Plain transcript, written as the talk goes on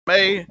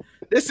May.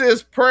 This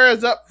is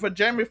prayers up for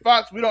Jamie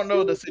Foxx. We don't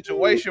know the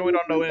situation. We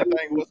don't know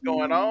anything what's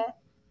going on,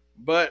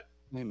 but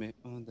we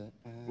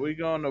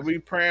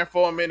praying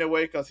for him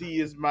anyway because he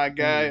is my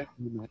guy.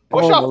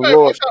 What's Oh your my favorite?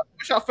 Lord.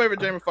 What's your favorite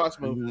Jamie Foxx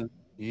movie?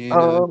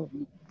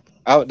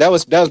 That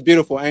was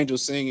beautiful. Angel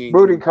singing.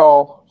 Booty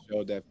Call.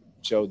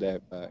 Showed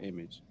that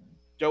image.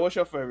 Joe, what's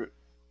your favorite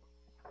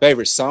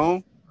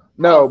song?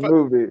 No,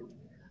 movie.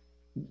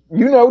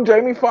 You know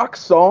Jamie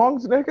Foxx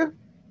songs, nigga?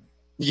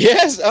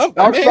 Yes. Man,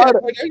 are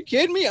you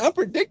kidding me?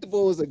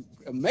 Unpredictable is an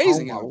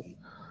amazing album.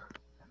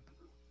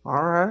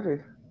 All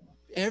righty.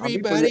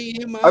 Everybody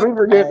in my I be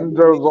forgetting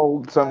Joe's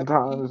old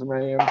sometimes,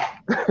 man.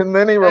 And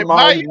then he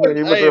reminds me.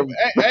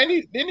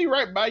 Didn't he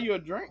write "Buy You a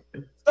Drink"?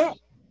 Stop.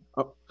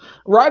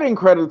 Writing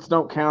credits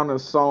don't count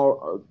as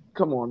song.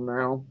 Come on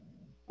now.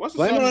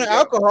 Blame it on the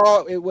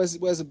alcohol. It was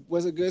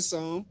a good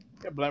song.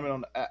 Yeah, blame it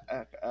on the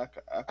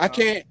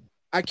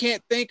I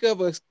can't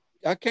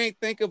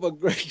think of a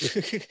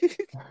great.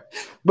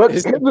 But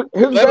his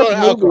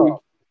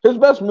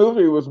best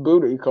movie was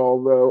Booty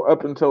Call, though,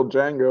 up until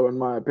Django, in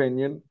my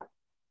opinion.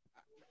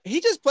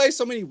 He just plays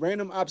so many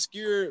random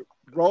obscure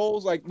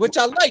roles, which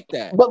I like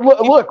that. But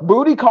look,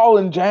 Booty Call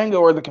and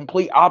Django are the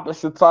complete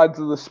opposite sides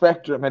of the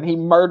spectrum, and he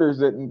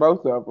murders it in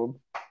both of them.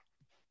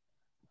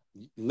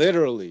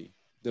 Literally,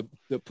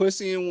 the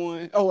pussy in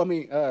one. Oh, I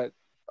mean,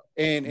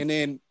 and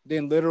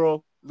then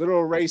literal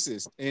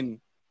racist and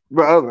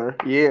brother,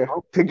 yeah.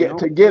 To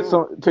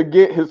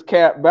get his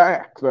cat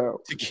back,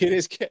 though. To get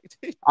his cat.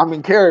 I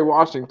mean, Kerry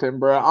Washington,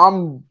 bro.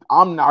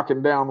 I'm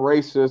knocking down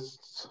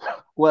racists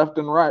left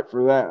and right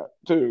for that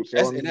too.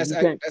 So that's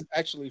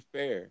actually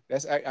fair.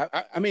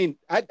 I mean,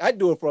 I'd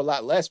do it for a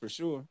lot less for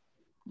sure.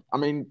 I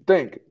mean, I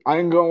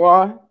ain't gonna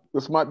lie.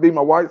 This might be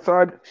my white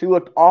side. She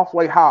looked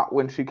awfully hot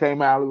when she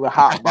came out of the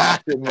hot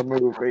box in the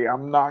movie.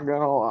 I'm not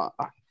gonna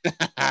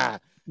lie.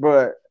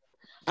 But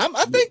I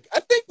think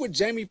with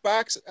Jamie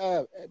Foxx,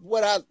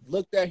 what I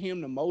looked at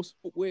him the most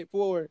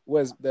for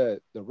was the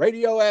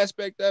radio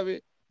aspect of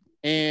it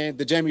and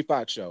the Jamie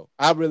Foxx show.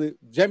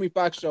 Jamie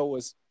Foxx show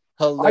was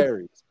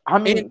hilarious. I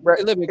mean,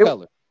 Living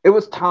Color. It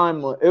was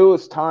timeless. It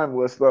was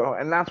timeless though,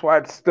 and that's why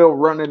it's still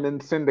running in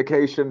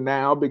syndication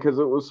now because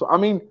it was. I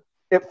mean,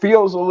 it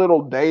feels a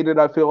little dated.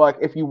 I feel like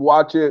if you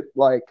watch it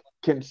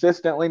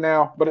consistently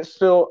now, but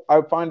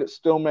I find it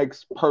still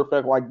makes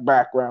perfect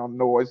background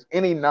noise.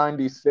 Any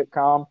 90s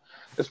sitcom,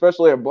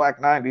 especially a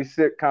black 90s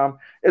sitcom,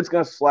 it's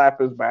gonna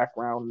slap as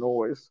background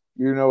noise.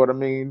 You know what I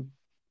mean?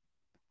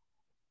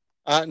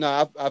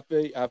 No, I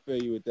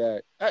feel you with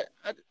that.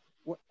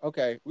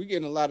 Okay, we're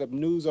getting a lot of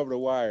news over the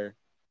wire.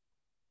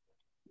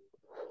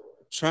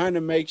 Trying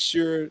to make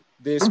sure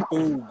this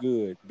food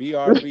good.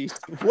 BRB.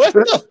 What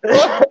the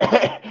fuck?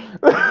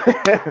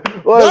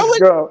 Let's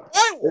go.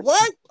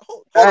 What?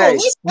 Hold on.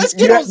 Let's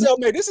get on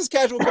Zelmay. This is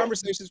casual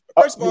conversations.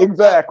 First of all,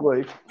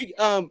 exactly.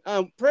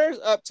 Prayers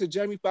up to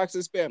Jamie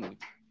Foxx's family.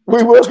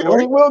 We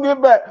will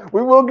get back.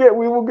 We will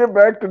get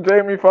back to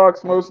Jamie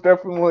Foxx, most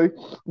definitely.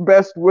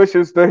 Best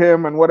wishes to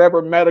him and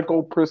whatever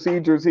medical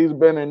procedures he's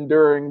been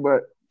enduring.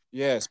 But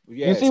yes.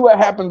 You see what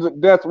happens at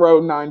Death Row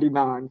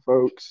 99,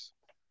 folks.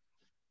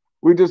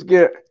 We just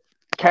get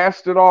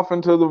casted off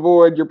into the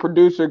void. Your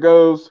producer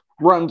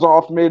runs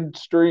off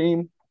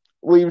midstream,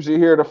 leaves you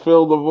here to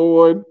fill the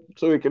void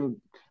so he can.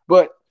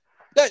 But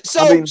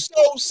so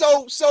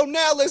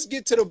now let's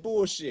get to the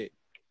bullshit.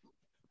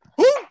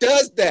 Who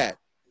does that?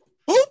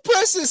 Who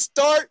presses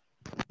start?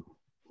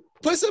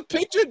 Puts a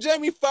picture of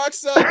Jamie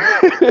Foxx up,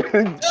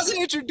 doesn't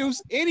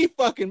introduce any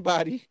fucking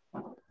body,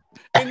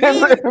 and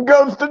then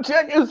goes to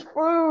check his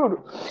food.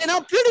 And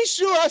I'm pretty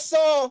sure I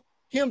saw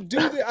him do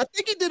that. I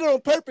think he did it on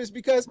purpose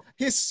because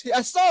I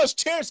saw his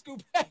chair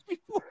scoop back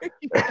before.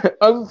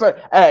 I was gonna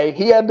say, hey,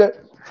 he had to.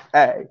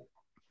 Hey,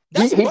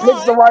 he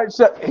picked the right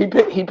show. He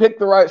picked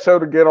the right show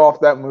to get off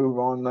that move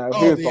on.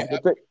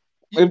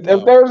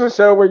 If there's a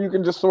show where you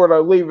can just sort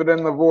of leave it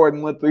in the void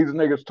and let these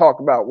niggas talk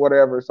about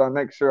whatever, so I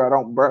make sure I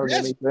don't burn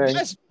anything.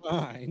 That's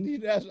fine.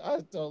 That's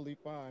totally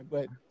fine.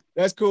 But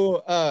that's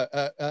cool.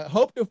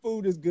 Hope the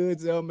food is good,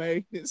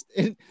 Zelmay.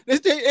 And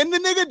the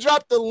nigga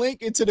dropped the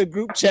link into the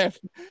group chat.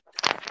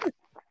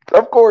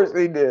 Of course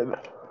he did.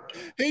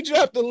 He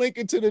dropped the link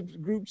into the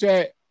group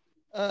chat.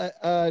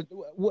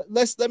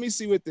 Let me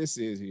see what this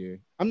is here.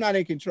 I'm not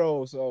in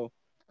control, so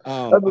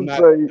I'm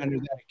not under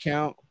that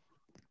account.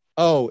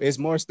 Oh, it's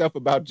more stuff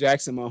about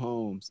Jackson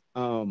Mahomes.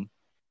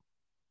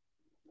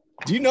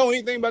 Do you know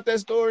anything about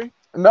that story?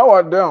 No,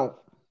 I don't.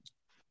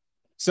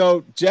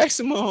 So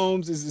Jackson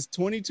Mahomes is this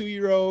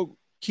 22-year-old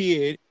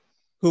kid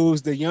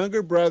who's the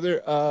younger brother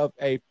of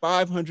a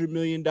 $500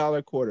 million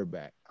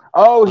quarterback.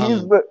 Oh,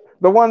 he's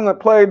the one that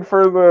played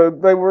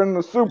they were in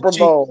the Super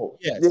Bowl.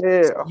 Yes.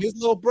 Yeah. So his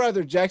little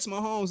brother, Jackson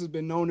Mahomes, has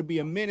been known to be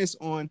a menace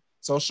on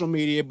social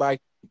media by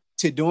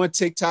doing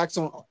TikToks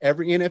on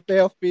every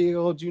NFL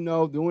field,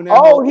 doing that.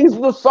 Oh, he's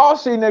the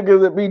saucy nigga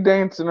that be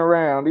dancing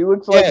around. He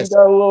looks like he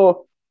got a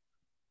little.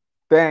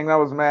 Dang, that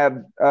was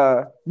mad.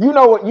 You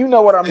know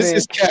what I mean. This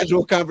is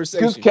casual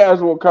conversation. Just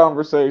casual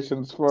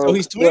conversations. So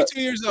he's 22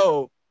 years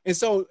old. And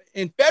so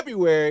in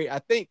February, I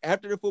think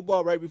after the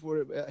football, right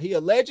before he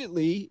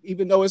allegedly,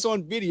 even though it's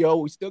on video,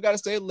 we still got to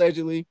say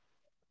allegedly,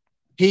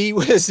 he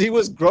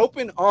was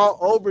groping all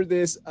over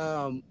this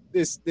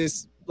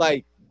this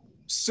like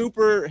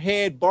super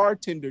head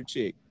bartender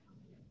chick,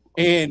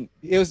 and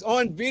it was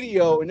on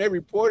video, and they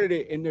reported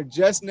it, and they're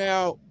just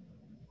now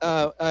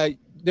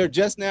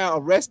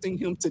arresting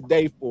him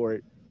today for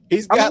it.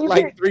 He's got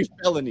like 3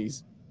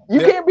 felonies. You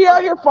can't be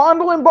out here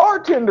fondling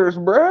bartenders,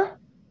 bruh.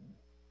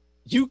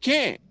 You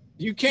can't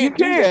do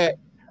that.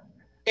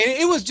 And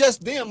it was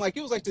just them. Like,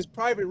 it was like this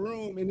private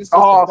room. And this.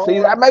 See,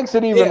 that makes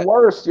it even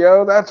worse,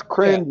 yo. That's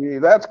cringy. Yeah.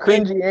 That's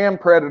cringy and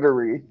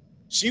predatory.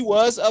 She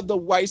was of the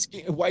white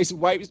skin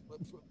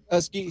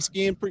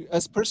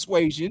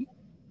persuasion.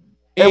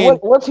 And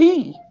what's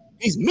he?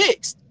 He's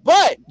mixed.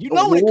 But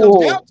when it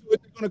comes down to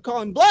it, they're going to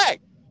call him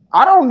black.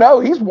 I don't know.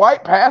 He's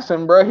white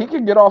passing, bro. He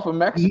could get off of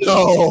Mexico.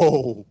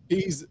 No,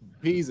 he's a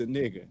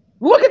nigga.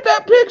 Look at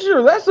that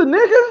picture. That's a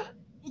nigga.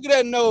 Look at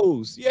that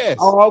nose. Yes.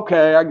 Oh,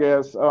 okay. I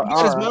guess. Right.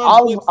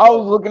 I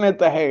was looking at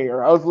the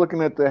hair.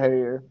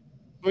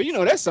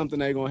 Well, that's something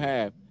they're gonna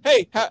have.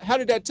 Hey, how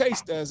did that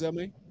taste,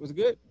 Zelmy? Was it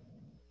good?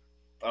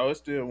 Oh, it's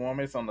still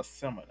warm. It's on the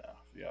simmer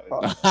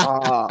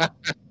now.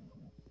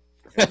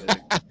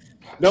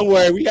 Don't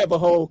worry, we have a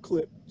whole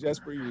clip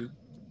just for you.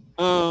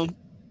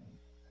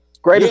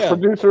 Greatest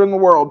producer in the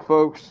world,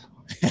 folks.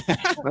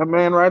 That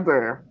man right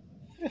there.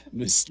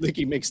 Miss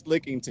Slicky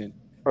McSlickington.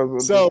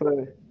 So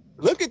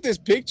look at this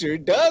picture.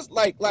 It does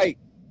like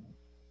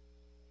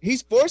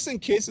he's forcing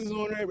kisses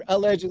on her,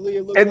 allegedly.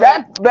 It looks and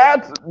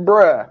that's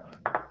bruh.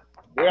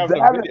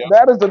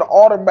 That is an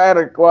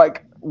automatic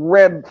like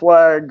red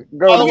flag.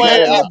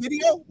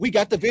 We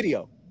got the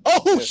video.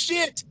 Oh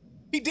shit!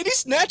 Did he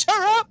snatch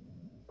her up?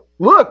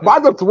 Look, by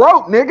the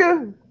throat,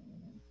 nigga.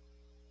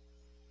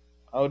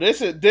 Oh, we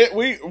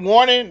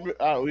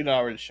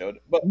already showed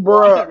it, but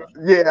bruh,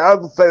 yeah, I was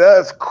gonna say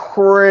that's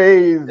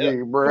crazy,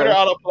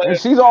 bruh. And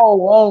she's all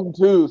alone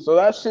too, so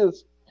that's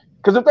just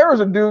because if there was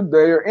a dude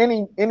there,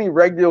 any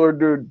regular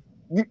dude,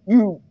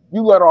 you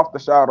let off the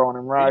shot on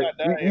him, right?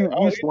 You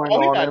swing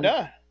on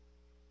him.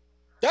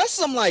 That's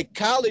some like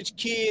college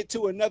kid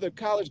to another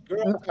college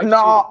girl.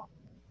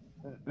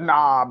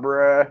 Nah,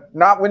 bruh.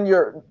 Not when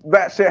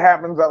that shit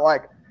happens at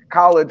like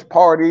college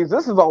parties.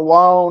 This is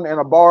alone in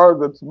a bar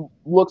that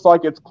looks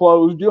like it's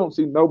closed. You don't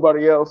see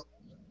nobody else.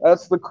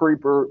 That's the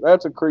creeper.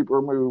 That's a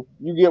creeper move.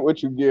 You get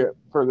what you get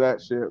for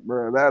that shit,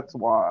 bro. That's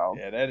wild.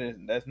 Yeah,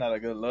 that's not a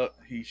good look.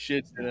 He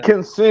shits.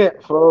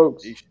 Consent,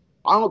 folks.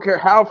 I don't care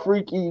how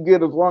freaky you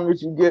get, as long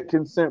as you get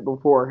consent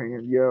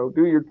beforehand, yo.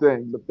 Do your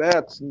thing, but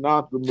that's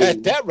not the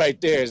move. That right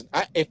there is.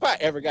 If I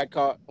ever got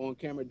caught on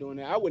camera doing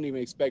that, I wouldn't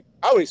even expect.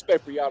 I would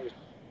expect for y'all to.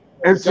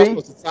 And see,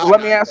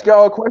 let me ask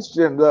y'all a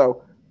question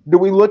though. Do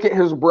we look at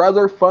his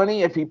brother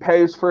funny if he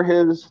pays for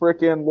his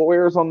freaking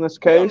lawyers on this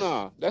case?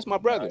 No, that's my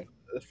brother.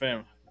 That's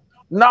family.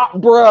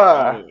 Not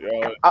bruh.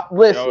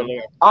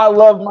 Listen, I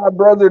love my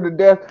brother to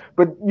death,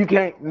 but you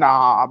can't.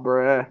 Nah,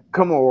 bruh.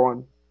 Come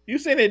on. You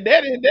seen it,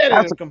 daddy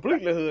is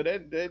completely hood.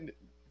 That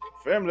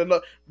family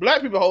love.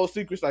 Black people hold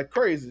secrets like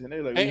crazy, and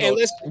they're like,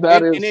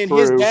 that is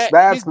true.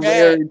 That's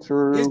very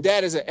true. His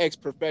dad is an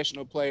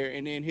ex-professional player,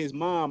 and then his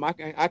mom, I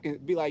can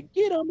be like,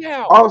 get him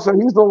out. Oh, so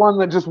he's the one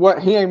that just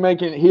he ain't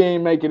making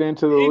it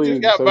into the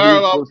league. Just got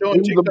viral off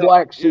doing he's the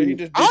black sheep.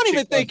 Yeah, I don't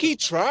even think he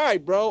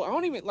tried, bro. I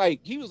don't even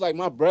he was like,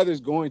 my brother's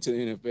going to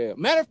the NFL.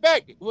 Matter of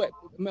fact,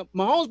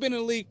 Mahomes been in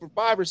the league for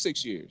 5 or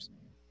 6 years.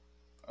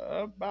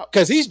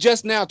 Because he's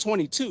just now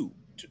 22.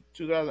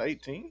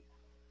 2018.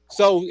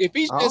 So if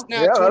he's just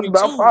now 22,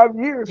 about 5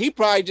 years. He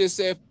probably just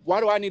said, "Why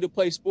do I need to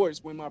play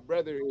sports when my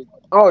brother is?"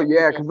 Oh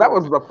yeah, because that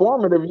was the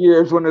formative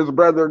years when his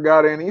brother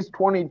got in. He's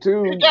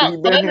 22. He's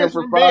been here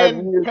for 5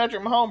 years.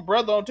 Patrick Mahomes'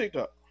 brother on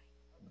TikTok.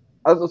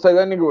 I was gonna say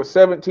that nigga was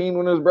 17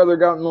 when his brother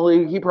got in the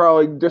league. He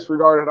probably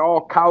disregarded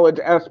all college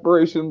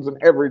aspirations and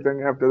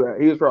everything after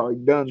that. He was probably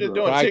done. Just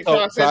doing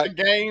TikToks at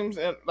the games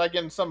and like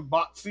in some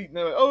box seat. And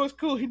they're like, "Oh, it's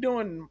cool. He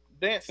doing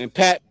dance." And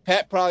Pat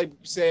probably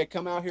said,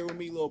 "Come out here with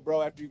me, little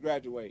bro, after you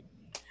graduate."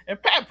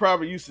 And Pat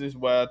probably used to this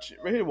wild shit.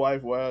 His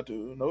wife wild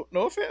too.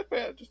 No offense,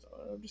 Pat.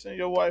 I'm just saying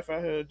your wife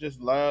out here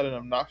just loud and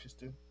obnoxious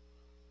too.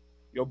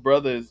 Your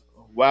brother is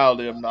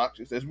wildly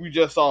obnoxious, as we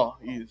just saw.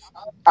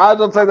 I was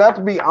gonna say that's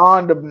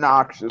beyond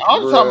obnoxious. I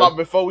was talking about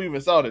before we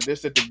even saw it.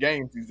 Just at the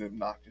games, he's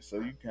obnoxious.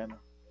 So you kind of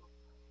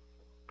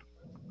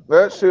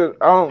that shit.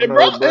 I don't know,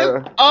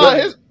 bro.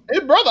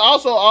 His brother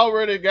also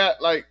already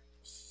got like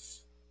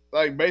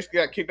basically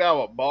got kicked out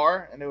of a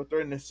bar, and they were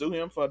threatening to sue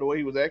him for the way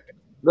he was acting.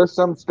 There's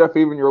some stuff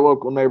even your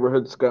local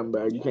neighborhood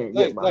scumbag you can't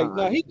get behind.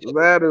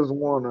 That is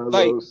one of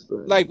those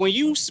things. Like when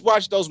you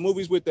watch those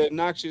movies with the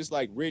obnoxious,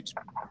 like rich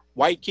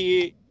white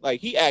kid, like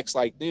he acts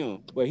like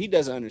them, but he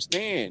doesn't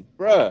understand,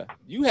 bruh.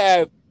 You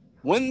have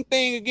one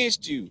thing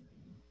against you.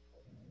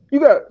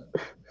 You got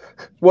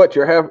what?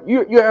 You have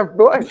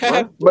black,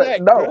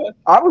 but no.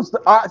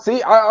 Bruh.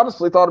 I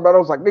honestly thought about it. I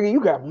was like, nigga, you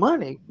got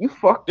money. You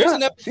fucked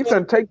up. She's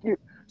gonna take you.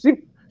 She's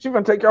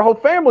gonna take your whole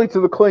family to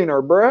the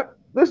cleaner, bruh.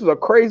 This is a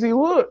crazy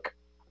look.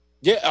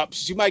 Yeah,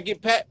 she might get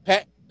Pat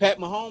Pat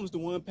Mahomes, the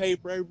one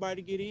paid for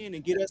everybody to get in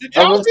and get us. Did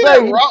y'all see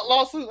that Rock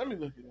lawsuit? Let me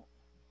look it up.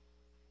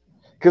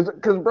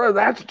 Because bro,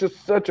 that's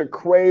just such a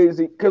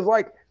crazy. Because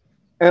like,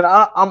 and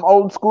I'm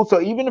old school,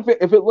 so even if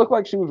it looked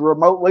like she was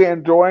remotely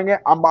enjoying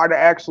it, I might have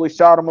actually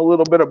shot him a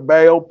little bit of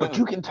bail. But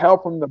you can tell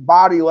from the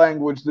body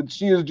language that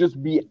she is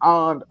just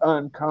beyond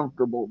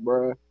uncomfortable,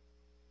 bro.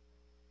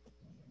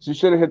 She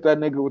should have hit that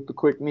nigga with the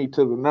quick knee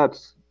to the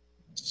nuts.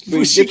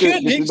 So she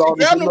grabbed him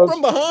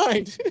from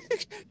behind.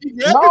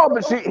 No,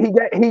 but he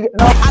no.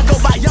 I go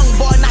by young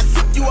boy and I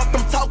zip you up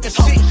from talking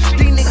shit.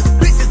 These niggas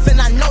bitches and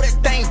I know that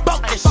they ain't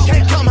broke this shit.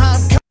 Can't come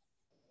home.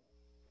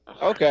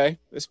 Okay,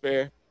 that's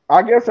fair.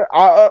 I guess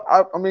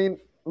I mean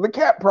the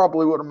cat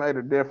probably would have made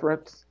a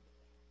difference.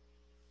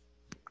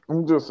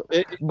 I'm just,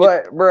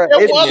 bro,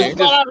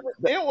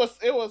 it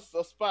was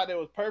a spot that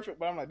was perfect,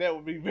 but I'm like that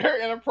would be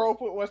very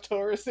inappropriate. What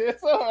Torres said,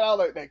 so I was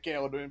like that cat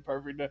would have been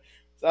perfect.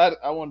 So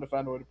I wanted to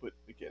find a way to put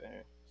the cat in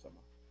here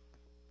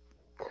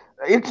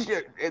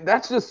somehow.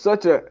 That's just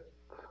such a.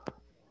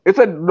 It's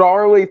a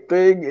gnarly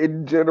thing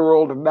in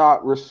general to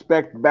not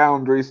respect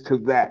boundaries to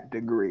that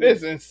degree.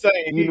 It's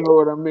insane. You know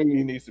what I mean?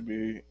 He needs to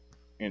be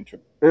intro.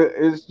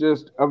 It's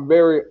just a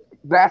very.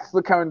 That's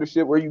the kind of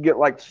shit where you get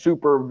like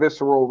super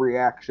visceral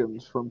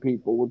reactions from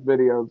people with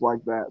videos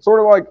like that.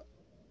 Sort of like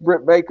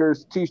Britt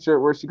Baker's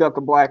T-shirt where she got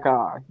the black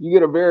eye. You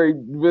get a very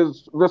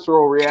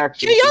visceral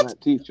reaction from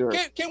that T-shirt.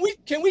 Can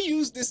we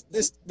use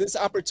this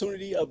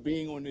opportunity of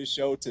being on this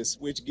show to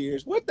switch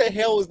gears? What the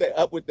hell is that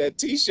up with that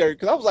T-shirt?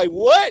 Because I was like,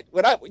 what?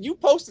 When you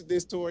posted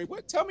this, Tori,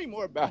 what? Tell me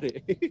more about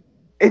it.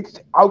 It's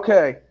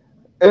okay.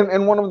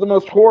 And one of the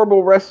most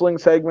horrible wrestling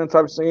segments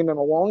I've seen in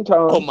a long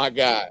time. Oh my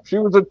God! She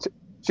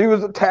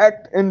was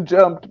attacked and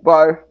jumped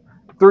by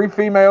 3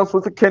 females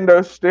with a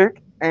kendo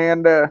stick,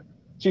 and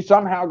she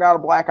somehow got a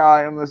black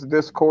eye in this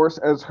discourse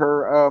as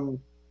her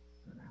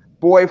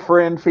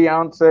boyfriend,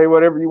 fiance,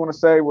 whatever you want to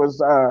say,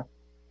 was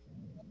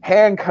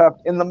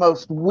handcuffed in the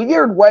most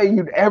weird way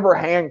you'd ever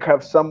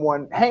handcuff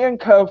someone,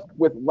 handcuffed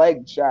with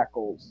leg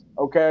shackles,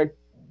 okay?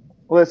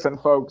 Listen,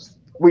 folks,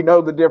 we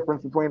know the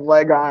difference between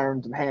leg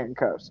irons and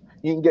handcuffs.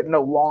 You can get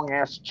no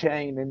long-ass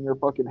chain in your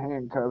fucking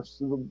handcuffs.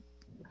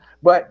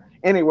 But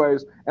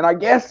anyways, and I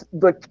guess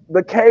the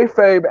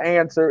kayfabe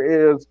answer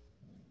is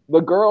the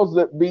girls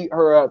that beat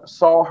her up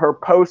saw her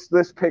post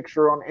this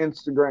picture on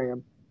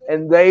Instagram,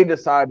 and they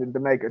decided to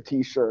make a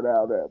T-shirt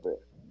out of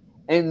it.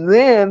 And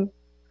then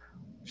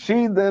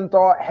she then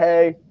thought,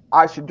 hey,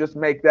 I should just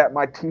make that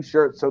my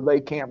T-shirt so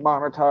they can't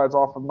monetize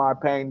off of my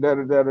pain,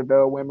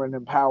 da-da-da-da-da, women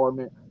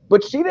empowerment.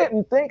 But she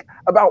didn't think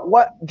about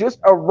what just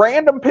a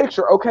random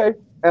picture, okay?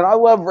 And I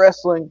love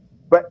wrestling,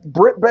 but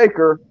Britt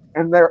Baker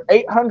and their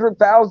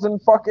 800,000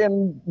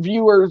 fucking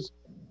viewers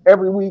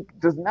every week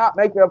does not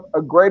make up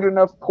a great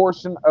enough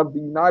portion of the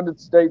United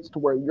States to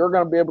where you're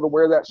going to be able to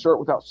wear that shirt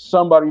without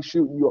somebody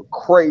shooting you a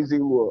crazy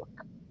look.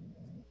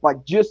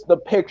 Like just the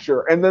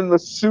picture and then the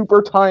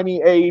super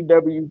tiny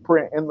AEW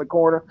print in the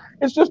corner.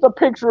 It's just a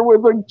picture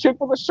with a chick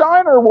with a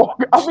shiner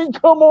walking. I mean,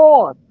 come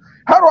on.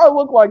 How do I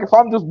look like if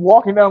I'm just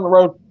walking down the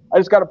road? I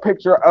just got a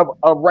picture of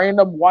a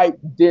random white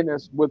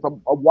dentist with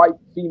a white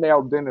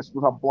female dentist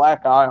with a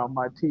black eye on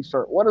my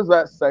T-shirt. What does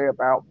that say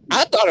about me?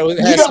 I thought it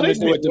had something to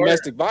do with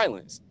domestic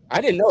violence. I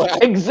didn't know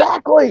that.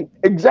 Exactly.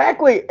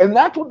 And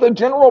that's what the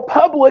general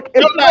public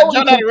is.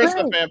 You're not a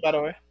wrestling fan, by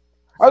the way.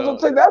 I was going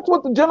to say, that's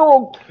what the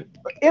general,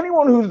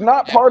 anyone who's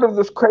not part of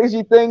this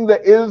crazy thing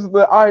that is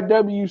the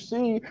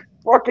IWC,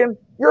 fucking,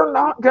 you're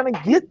not going to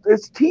get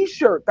this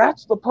T-shirt.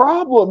 That's the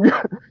problem.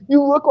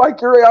 You look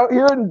like you're out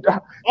here and...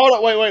 Hold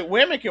on, wait.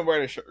 Women can wear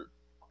the shirt.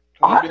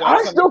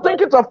 I still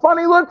think it's a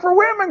funny look for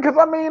women because,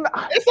 I mean...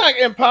 It's like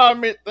an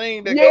empowerment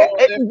thing.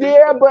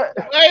 That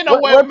But ain't no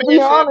way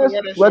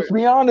let's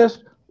be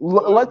honest.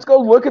 Let's go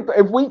look at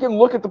if we can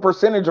look at the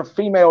percentage of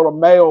female to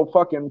male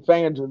fucking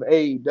fans of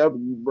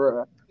AEW,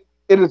 bruh.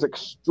 It is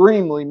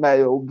extremely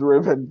male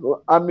driven.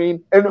 I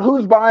mean, and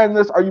who's buying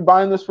this? Are you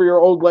buying this for your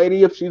old lady?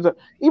 Even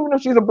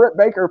if she's a Britt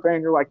Baker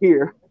fan, you're like,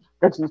 here,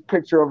 that's this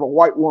picture of a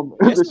white woman.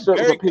 This shirt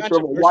is a picture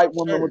of a white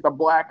woman with a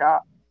black eye.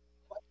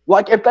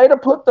 Like if they'd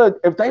have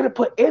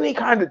put any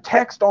kind of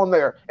text on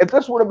there, if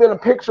this would have been a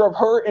picture of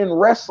her in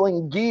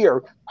wrestling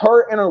gear,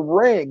 her in a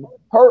ring,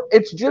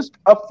 it's just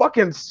a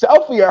fucking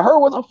selfie of her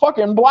with a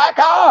fucking black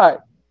eye.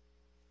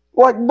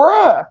 Like,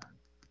 bruh.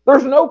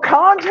 There's no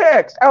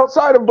context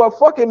outside of a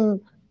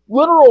fucking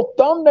literal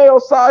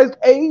thumbnail-sized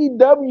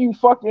AEW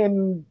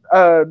fucking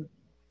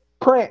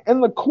print in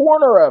the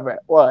corner of it.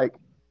 Like,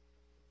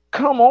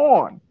 come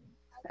on.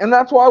 And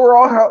that's why we're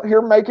all out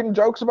here making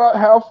jokes about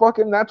how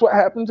fucking that's what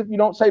happens if you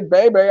don't say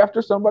baby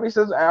after somebody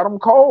says Adam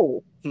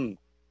Cole.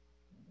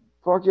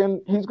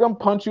 Fucking, he's going to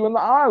punch you in the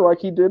eye like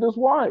he did his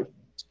wife.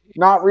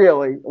 Not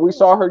really. We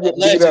saw her get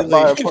beat up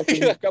by a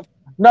fucking...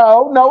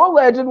 No,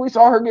 alleged. We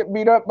saw her get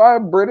beat up by a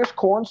British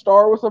corn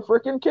star with a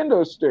freaking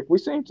kendo stick. We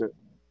seen it.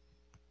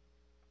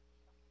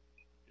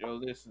 Yo,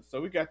 listen.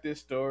 So we got this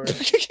story.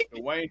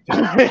 What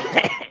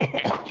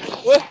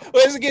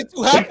does it get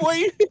too hot for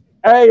you?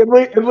 Hey, at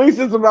least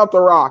it's about The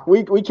Rock.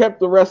 We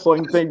kept the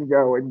wrestling thing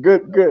going.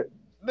 Good.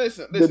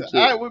 Listen. Good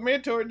shit. We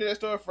mentored that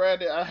story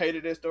Friday. I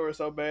hated that story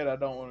so bad. I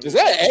don't want to. Is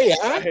that I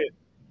AI? hate.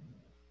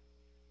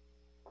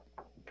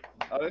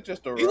 Oh, that's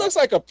just a He rock. looks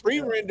like a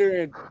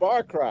pre-rendered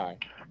Far Cry.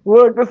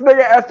 Look, this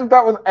nigga asked if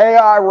that was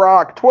AI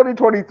rock.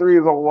 2023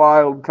 is a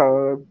wild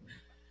time.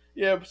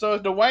 Yeah, so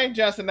it's Dwayne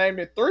Johnson named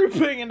a $3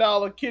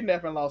 billion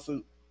kidnapping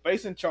lawsuit,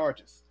 facing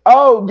charges.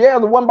 Oh yeah,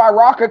 the one by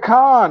Raka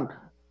Khan.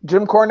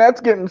 Jim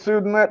Cornette's getting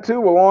sued in that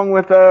too, along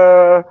with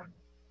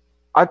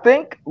I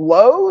think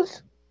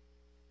Lowe's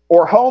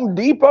or Home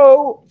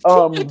Depot,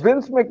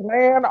 Vince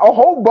McMahon, a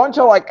whole bunch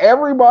of like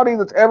everybody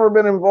that's ever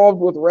been involved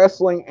with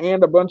wrestling,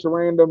 and a bunch of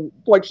random,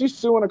 like she's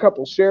suing a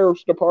couple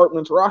sheriff's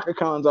departments. Raka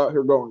Khan's out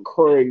here going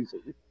crazy.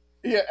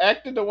 Yeah,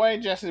 actor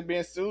Dwayne Johnson is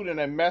being sued in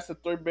a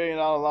massive $3 billion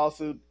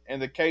lawsuit,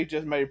 and the case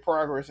just made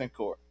progress in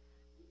court.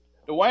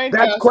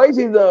 That's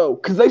crazy though,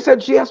 because they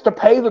said she has to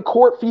pay the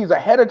court fees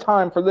ahead of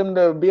time for them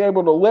to be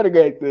able to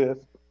litigate this.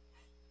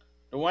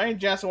 Dwayne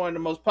Johnson, one of the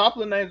most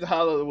popular names in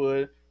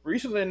Hollywood,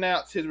 recently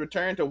announced his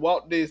return to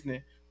Walt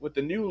Disney with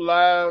the new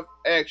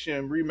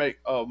live-action remake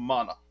of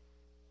Moana.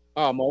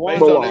 Oh, Moana.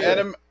 Based on the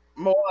anime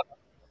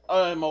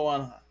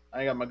Moana. I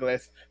ain't got my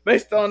glasses.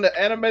 Based on the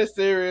animated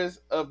series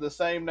of the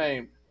same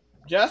name,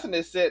 Johnson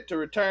is set to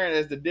return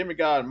as the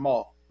demigod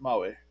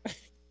Maui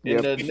in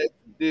the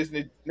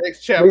Disney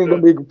next chapter. He's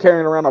gonna be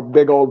carrying around a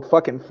big old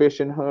fucking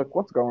fishing hook.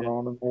 What's going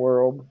on in the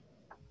world?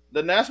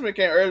 The announcement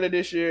came earlier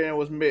this year and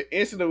was met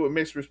instantly with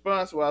mixed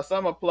response. While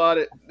some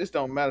applauded, this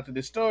don't matter to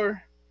this story.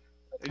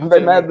 They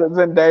mad that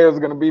Zendaya's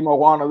gonna be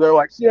Moana. They're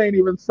like, she ain't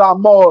even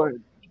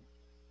Samoan.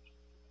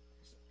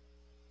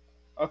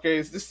 Okay,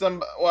 is this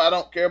some? Well, I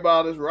don't care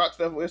about this rock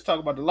stuff. Let's talk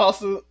about the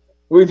lawsuit.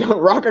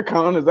 Raka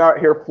Khan is out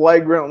here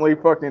flagrantly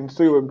fucking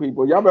suing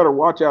people. Y'all better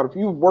watch out. If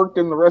you've worked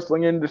in the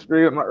wrestling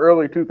industry in the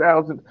early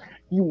 2000s,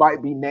 you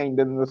might be named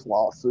in this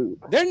lawsuit.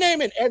 They're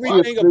naming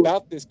everything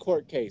about this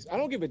court case. I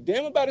don't give a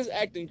damn about his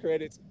acting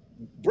credits.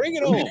 Bring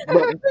it on.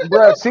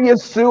 Bruh, she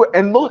is suing.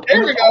 And look,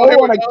 and it's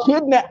all on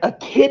a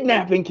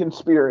kidnapping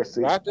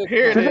conspiracy.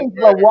 Here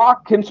The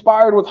Rock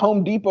conspired with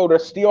Home Depot to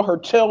steal her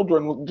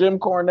children with Jim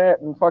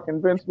Cornette and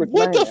fucking Vince McMahon.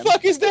 What the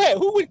fuck is that?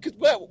 Who would?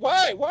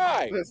 Why?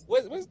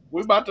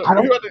 We about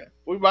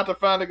to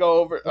finally go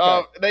over.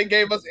 Okay. They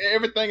gave us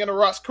everything in The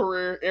Rock's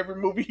career, every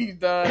movie he's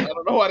done. I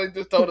don't know why they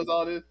just told us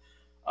all this.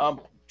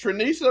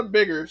 Trinisha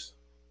Biggers.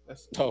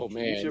 Oh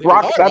man,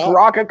 that's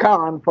Raka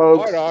Khan,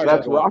 folks.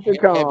 That's Raka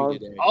Khan.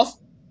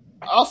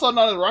 Also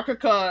known as Raka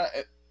Khan,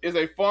 is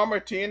a former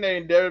TNA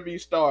and WWE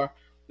star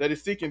that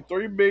is seeking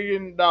 $3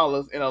 billion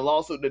in a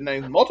lawsuit that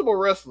names multiple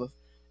wrestlers,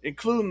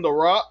 including The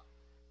Rock,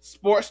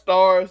 sports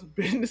stars,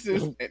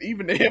 businesses, and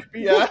even the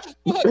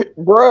FBI.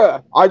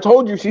 Bruh, I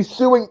told you she's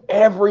suing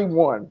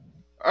everyone.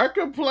 Our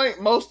complaint,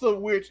 most of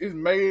which is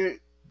made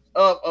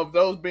up of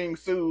those being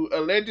sued,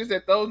 alleges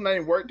that those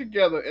names work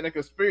together in a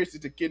conspiracy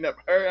to kidnap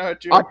her and her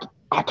children.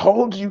 I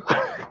told you.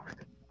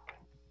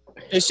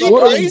 Is she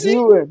crazy?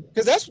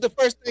 Because that's the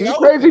first thing. She's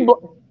crazy.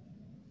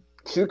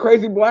 She's a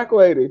crazy black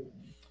lady.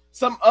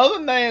 Some other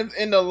names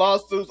in the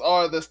lawsuits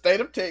are the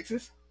state of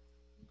Texas,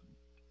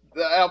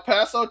 the El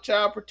Paso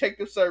Child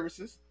Protective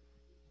Services,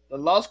 the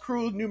Las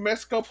Cruz, New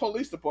Mexico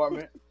Police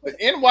Department, the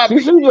NYPD.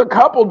 She sued a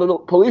couple of the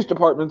police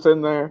departments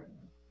in there.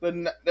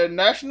 The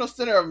National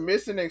Center of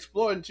Missing and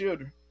Exploiting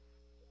Children.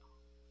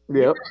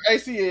 Yep.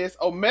 ACS.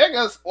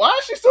 Omega's. Why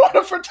is she suing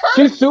a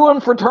fraternity? She's suing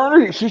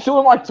fraternities. She's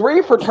suing like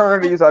 3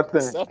 fraternities, I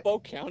think.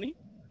 Suffolk County?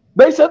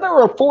 They said there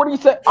were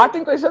 47. I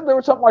think they said there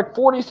were something like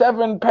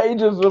 47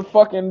 pages of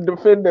fucking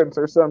defendants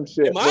or some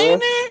shit. Am I in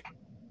there?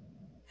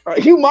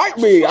 You might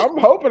be. I'm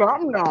hoping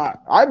I'm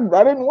not. I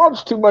didn't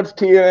watch too much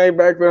TNA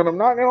back then. I'm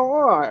not gonna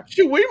lie.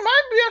 Shit, we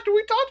might be after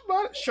we talked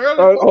about it.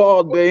 Surely.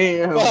 Oh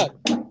damn.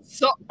 Fuck.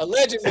 So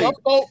allegedly.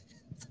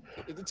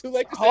 Is it too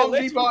late to say Home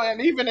Depot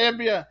and even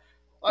FBI.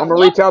 I'm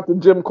gonna reach out to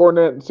Jim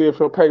Cornette and see if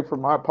he'll pay for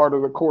my part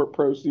of the court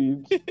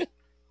proceeds.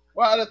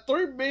 While the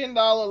 $3 billion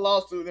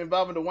lawsuit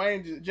involving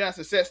Dwayne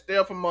Johnson set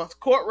stale for months,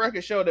 court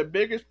records show that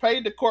Biggers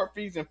paid the court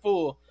fees in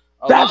full.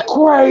 That's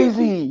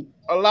crazy.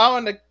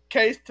 Allowing the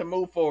case to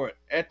move forward.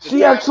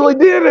 She actually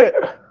did it.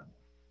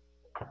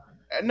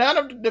 None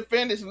of the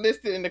defendants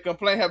listed in the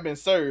complaint have been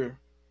served.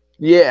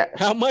 Yeah.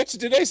 How much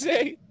did they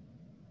say?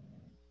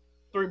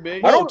 $3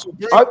 billion. I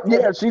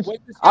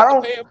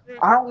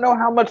don't know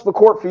how much the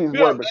court fees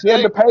were, but she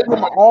had to pay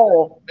them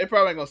all. They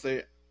probably ain't gonna say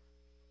it.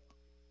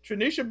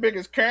 Trinisha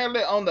Biggers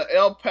currently on the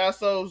El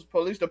Paso's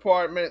police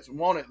department's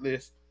wanted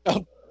list.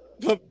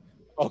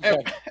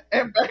 Okay.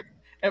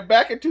 And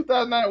back in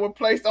 2009, were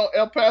placed on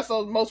El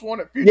Paso's most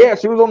wanted. Yeah,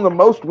 she was on the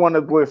most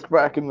wanted list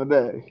back in the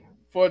day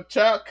for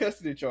child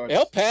custody charges.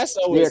 El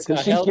Paso is a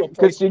hell of a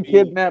place to be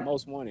kidnapped.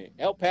 Most wanted.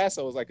 El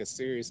Paso is like a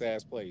serious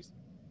ass place.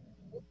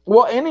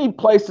 Well, any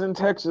place in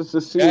Texas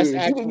is serious.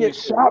 You can get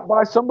shot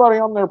by somebody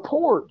on their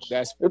porch.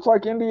 It's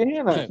like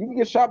Indiana. You can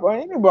get shot by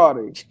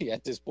anybody.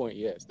 At this point,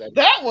 yes.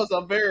 That was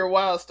a very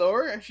wild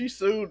story. She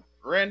sued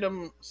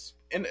random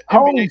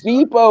Home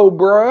Depot,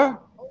 bruh.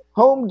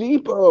 Home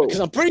Depot. Because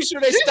I'm pretty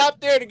sure they stopped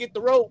there to get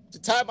the rope to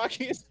tie my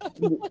kids up.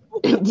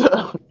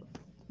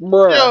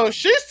 Bruh. Yo,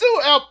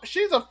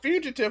 she's a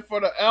fugitive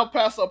for the El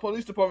Paso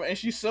Police Department, and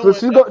she's So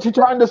suing. she's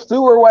trying to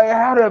sue her way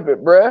out of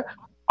it, bruh.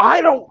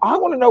 I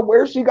want to know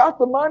where she got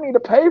the money to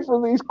pay for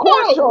these court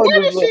Oh,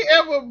 where charges. did she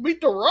ever beat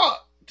The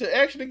Rock to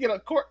actually get a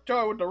court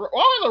charge with The Rock?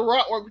 Why would The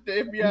Rock work with the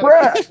FBI?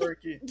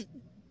 Bruh.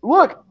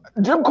 Look,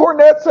 Jim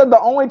Cornette said the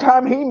only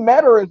time he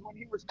met her is when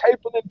he was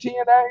taping in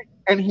TNA,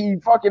 and he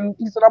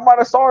said, I might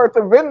have saw her at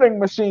the vending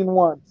machine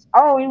once. I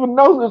don't even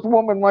know this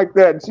woman like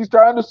that. She's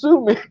trying to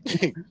sue me.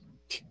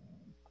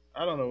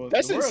 I don't know.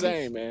 That's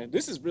insane, man.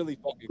 This is really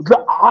fucking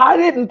cool. I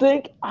didn't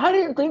think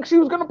she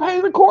was gonna pay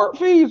the court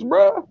fees,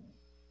 bro.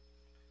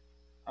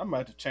 I might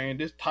have to change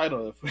this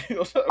title.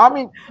 I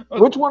mean,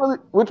 which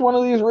one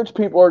of these rich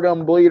people are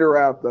gonna bleed her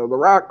out though? The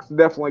Rock's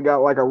definitely got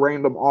like a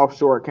random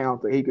offshore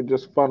account that he could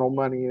just funnel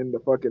money into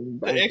fucking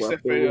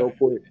bankrupt real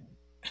quick.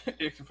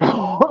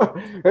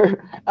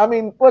 I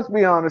mean, let's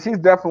be honest. He's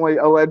definitely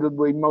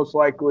allegedly most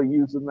likely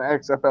using the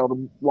XFL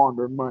to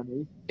launder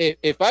money.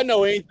 If I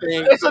know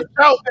anything, it's a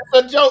joke.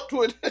 It's a joke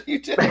to it.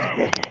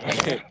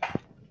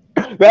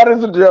 That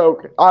is a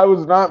joke. I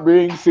was not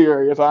being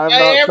serious.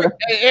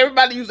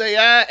 Everybody use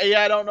AI.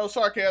 AI don't know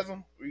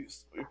sarcasm. We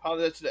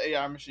apologize to the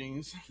AI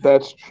machines.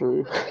 That's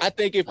true. I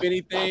think if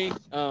anything,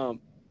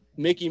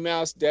 Mickey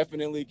Mouse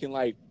definitely can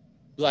like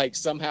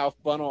somehow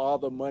funnel all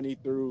the money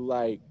through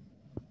like.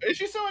 Is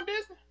she suing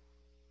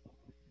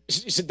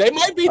Disney? They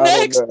might be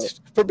next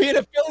for being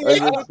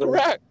affiliated with The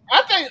Rock.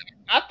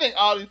 I think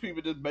all these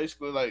people just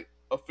basically like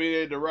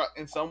affiliated The Rock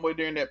in some way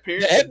during that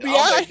period. The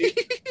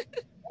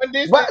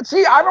FBI. But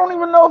see, I don't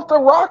even know if The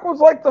Rock was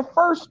like the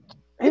first.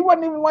 He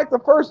wasn't even like the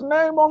first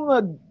name on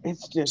the.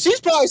 It's just she's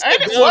probably still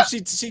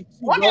good. She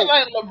wasn't it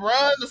like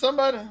LeBron or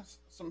somebody,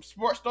 some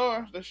sports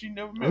stars that she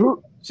never met. Who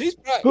knows? She's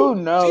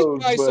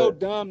probably so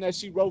dumb that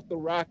she wrote The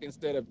Rock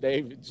instead of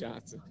David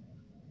Johnson.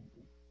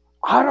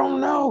 I don't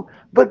know,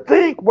 but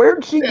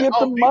where'd she get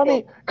the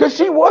money? Because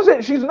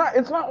she's not.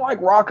 It's not like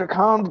Raka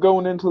Khan's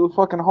going into the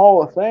fucking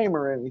Hall of Fame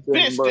or anything,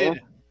 Vince bro. did.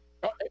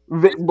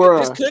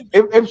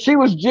 If she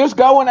was just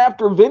going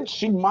after Vince,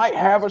 she might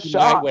have a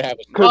shot.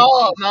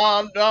 No,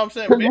 I'm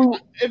saying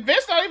if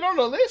Vince not even on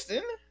the list,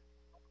 isn't it?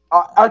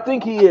 I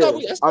think he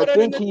is. I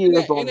think he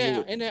is on the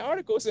list. In that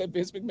article, it said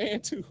Vince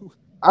McMahon too.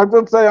 I was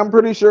gonna say I'm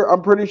pretty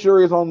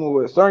sure he's on the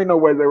list. There ain't no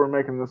way they were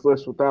making this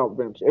list without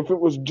Vince. If it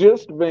was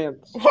just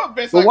Vince,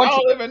 Vince I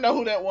don't even know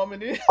who that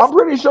woman is. I'm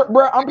pretty sure,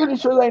 bro. I'm pretty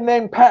sure they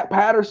named Pat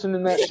Patterson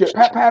in that shit.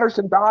 Pat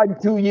Patterson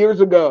died 2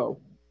 years ago.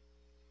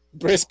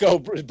 Briscoe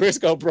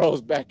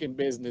Bros back in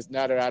business.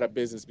 Now they're out of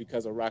business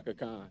because of Raka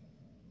Khan.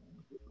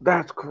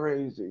 That's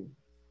crazy.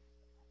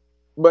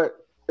 But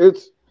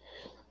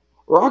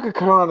Raka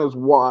Khan is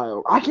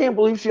wild. I can't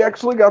believe she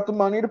actually got the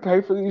money to pay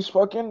for these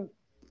fucking.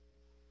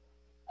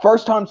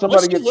 First time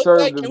somebody gets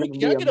served is going to be amazing.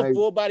 Can I get a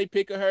full body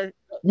pic of her?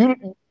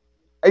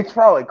 It's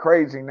probably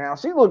crazy now.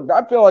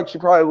 I feel like she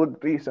probably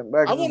looked decent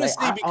back in the day. I want to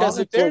see because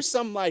if there's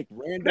some like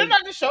random. Didn't I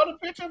just show the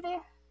picture of her?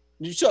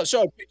 You show a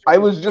picture.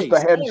 It was just a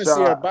headshot. I want to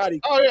see her body.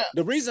 Oh yeah.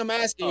 The reason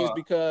I'm asking is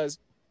because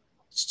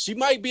she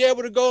might be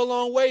able to go a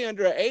long way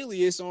under an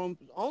alias on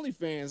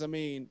OnlyFans. I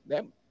mean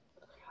that.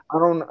 I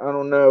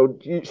don't know.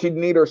 She'd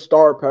need her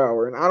star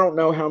power, and I don't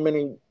know how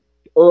many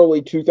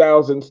early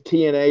 2000s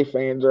TNA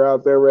fans are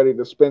out there ready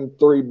to spend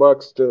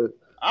 $3 to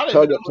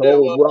tug it to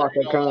old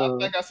Raka Khan.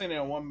 I think I seen her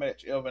in one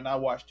match ever, and I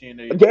watched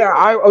TNA. Yeah,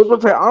 I was going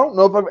to say, I don't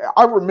know if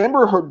I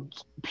remember her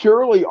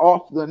purely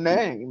off the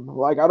name.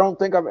 Like, I don't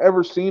think I've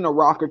ever seen a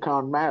Raka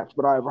Khan match,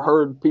 but I've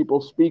heard people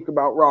speak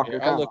about Raka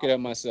Khan. I'll look it up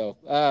myself.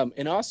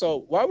 And also,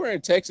 while we're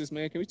in Texas,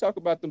 man, can we talk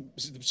about the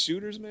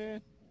shooters, man?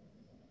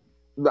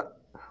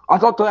 I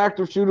thought the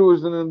active shooter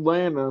was in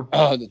Atlanta.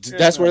 Oh,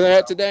 that's where they're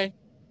at today?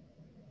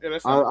 Yeah,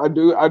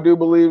 I do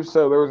believe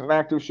so. There was an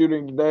active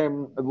shooting today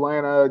in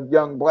Atlanta. A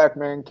young black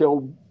man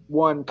killed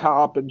one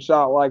cop and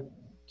shot like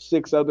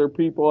 6 other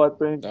people, I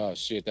think. Oh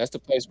shit, that's the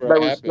place where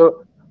it happened.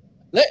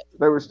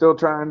 They were still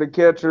trying to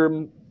catch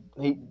him.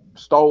 He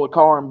stole a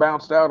car and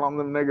bounced out on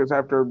them niggas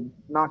after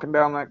knocking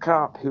down that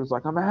cop. He was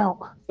like, "I'm out."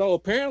 So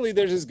apparently,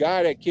 there's this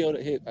guy that killed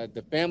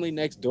the family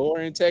next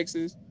door in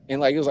Texas,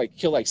 and like it was like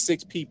killed like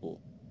 6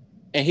 people,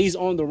 and he's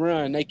on the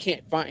run. They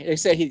can't find. They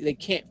said they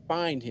can't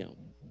find him.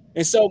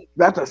 And so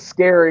that's a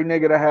scary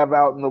nigga to have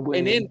out in the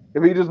wind. And then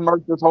if he just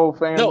murked his whole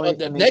family, no,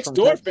 the next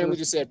door family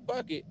just said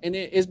fuck it, and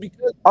it's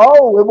because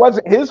it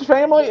wasn't his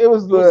family. It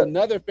was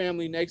another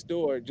family next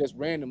door, just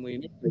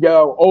randomly.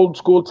 Old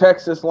school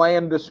Texas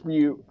land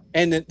dispute.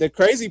 And the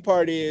crazy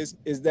part is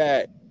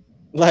that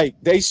like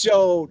they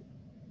showed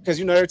because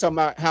they're talking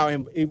about how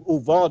in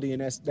Uvalde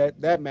and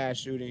that mass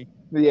shooting,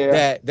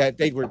 that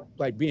they were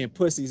like being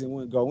pussies and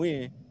wouldn't go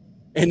in.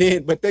 And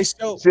then, but they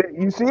still.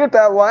 You see at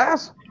that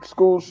last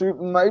school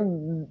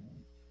shooting,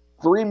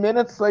 3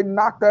 minutes they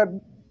knocked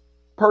that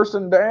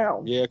person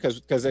down. Yeah,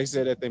 because they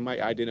said that they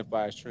might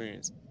identify as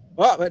trans.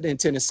 Well, but in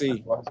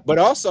Tennessee,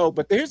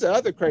 but here's the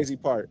other crazy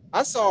part.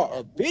 I saw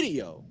a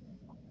video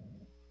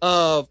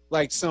of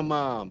like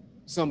some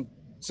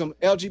some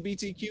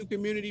LGBTQ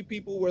community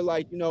people were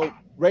like,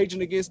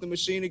 raging against the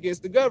machine,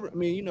 against the government. I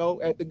mean,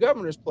 at the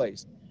governor's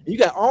place. And you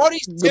got all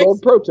these Good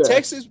old protest.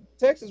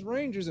 Texas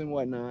Rangers and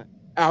whatnot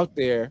out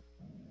there,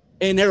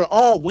 and they're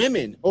all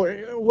women or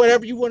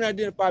whatever you want to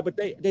identify, but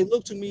they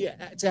look to me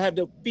to have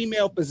the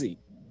female physique.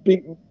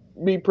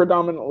 Be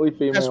predominantly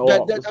female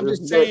officers. I'm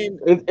just saying,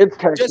 it's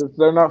Texas.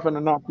 They're not going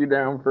to knock you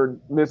down for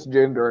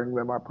misgendering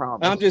them, I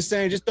promise. I'm just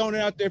saying, just throwing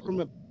it out there from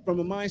a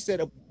mindset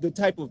of the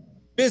type of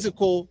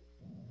physical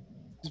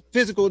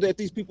that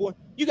these people are.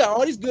 You got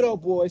all these good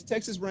old boys,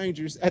 Texas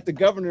Rangers, in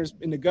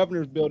the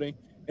governor's building,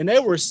 and they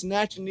were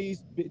snatching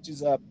these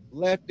bitches up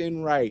left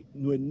and right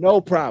with no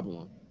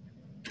problem.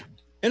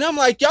 And I'm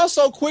like, y'all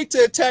so quick to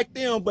attack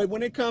them, but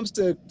when it comes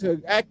to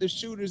active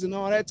shooters and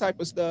all that type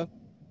of stuff,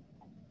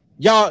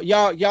 y'all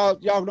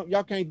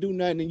can't do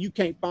nothing, and you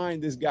can't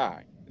find this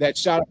guy that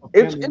shot up.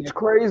 It's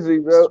crazy,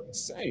 though.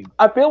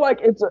 I feel like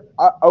it's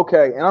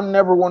okay, and I'm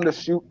never one to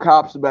shoot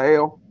cops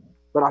bail,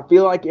 but I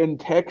feel like in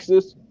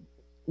Texas,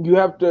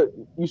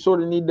 you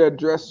sort of need to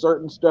address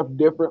certain stuff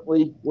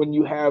differently when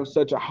you have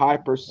such a high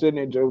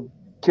percentage of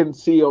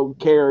concealed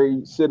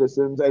carry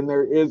citizens, and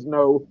there is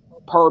no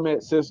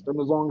permit system.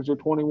 As long as you're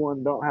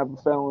 21, don't have a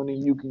felony,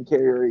 you can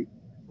carry.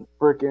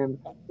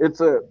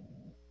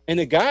 And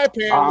the guy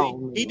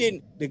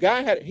apparently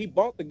he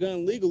bought the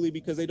gun legally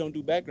because they don't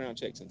do background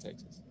checks in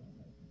Texas.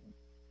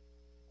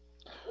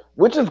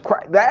 Which is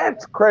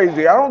that's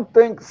crazy. I don't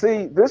think.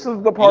 See, this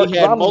is the part. He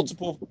had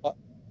multiple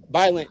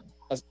violent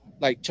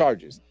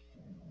charges.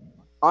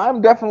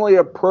 I'm definitely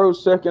a pro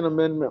Second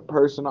Amendment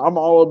person. I'm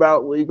all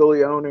about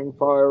legally owning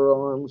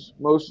firearms,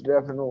 most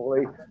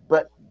definitely.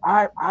 But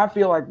I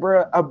feel like,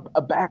 bro,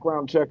 a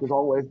background check is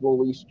always the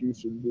least you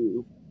should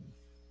do.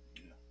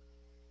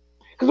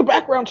 Because a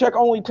background check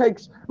only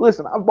takes.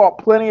 Listen, I've bought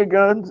plenty of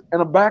guns,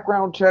 and a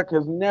background check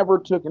has never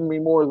taken me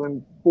more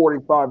than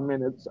 45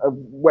 minutes of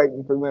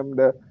waiting for them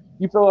to.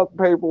 You fill out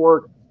the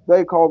paperwork,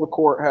 they call the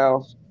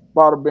courthouse,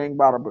 bada bing,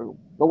 bada boom.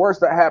 The worst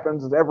that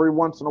happens is every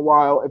once in a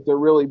while, if they're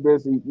really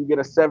busy, you get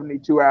a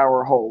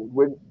 72-hour hold,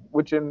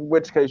 in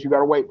which case you got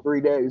to wait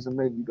 3 days, and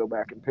then you go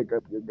back and pick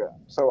up your gun.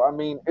 So, I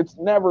mean, it's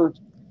never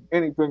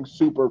anything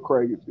super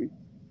crazy.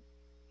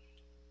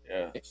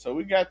 Yeah. So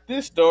we got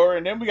this story,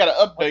 and then we got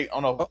an update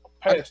on a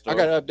past story. I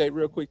got an update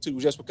real quick, too,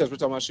 just because we're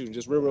talking about shooting.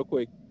 Just real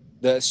quick.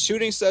 The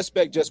shooting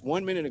suspect, just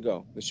 1 minute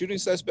ago, the shooting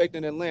suspect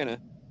in Atlanta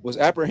was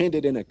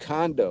apprehended in a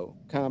condo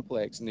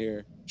complex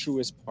near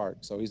Truist Park.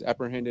 So he's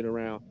apprehended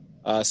around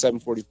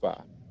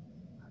 7:45.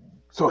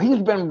 So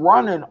he's been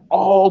running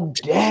all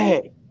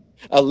day.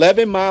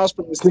 11 miles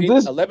from the scene.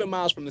 11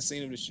 miles from the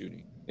scene of the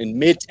shooting in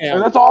Midtown.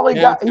 And that's all he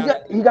got. He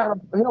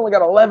only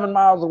got 11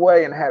 miles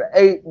away and had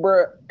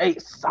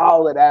 8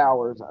 solid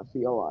hours. I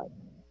feel like.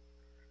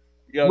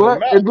 Yo,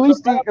 but at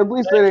least they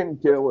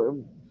didn't kill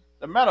him.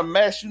 The amount of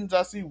mass shootings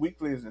I see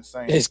weekly is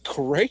insane. It's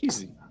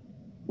crazy.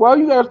 Well,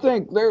 you got to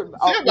think. Listen,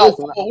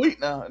 a week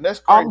now, and that's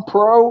crazy.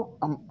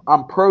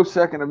 I'm pro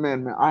Second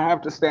Amendment. I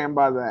have to stand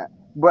by that.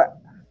 But,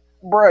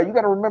 bro, you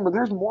got to remember,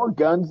 there's more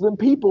guns than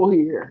people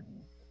here.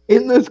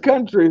 In this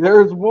country,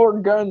 there's more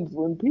guns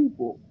than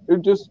people.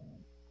 It just.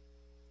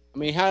 I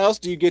mean, how else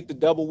do you get the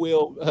double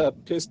wheel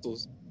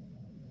pistols?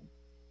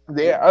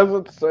 Yeah, I was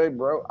about to say,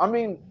 bro. I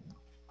mean,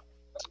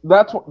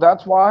 that's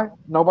why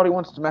nobody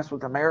wants to mess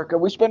with America.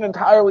 We spend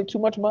entirely too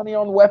much money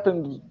on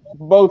weapons,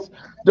 both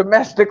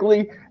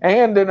domestically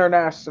and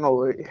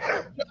internationally.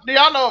 Do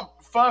y'all know,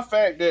 fun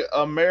fact, that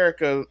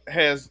America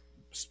has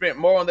spent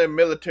more on their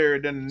military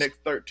than the next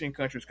 13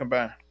 countries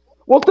combined?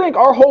 Well, think,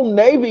 our whole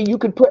Navy, you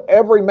could put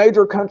every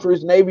major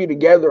country's Navy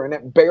together, and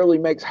it barely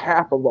makes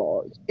half of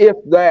ours, if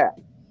that,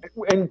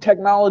 and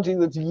technology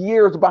that's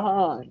years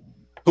behind.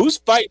 Who's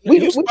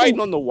fighting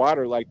on the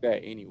water like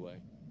that anyway?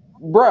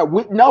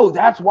 Bro, no,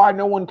 that's why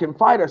no one can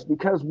fight us,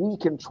 because we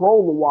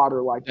control the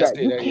water like that.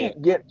 You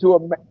can't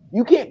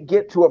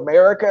get to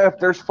America if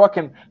there's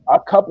fucking a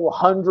couple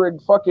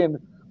hundred fucking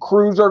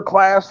cruiser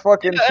class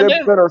fucking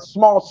ships that are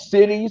small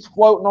cities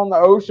floating on the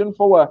ocean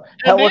full of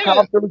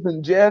helicopters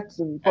and jets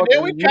and fucking.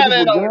 And then we kind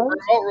of in a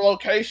remote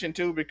location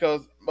too,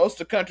 because most of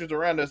the countries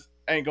around us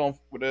ain't going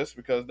with us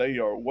because they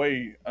are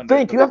way under.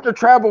 You have to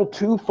travel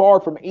too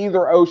far from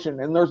either ocean,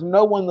 and there's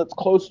no one that's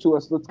close to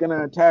us that's going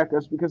to attack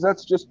us, because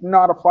that's just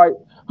not a fight.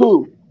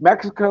 Who?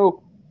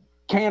 Mexico,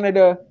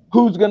 Canada.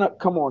 Who's going to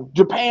come on?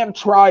 Japan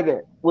tried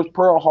it with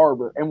Pearl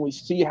Harbor, and we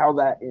see how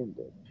that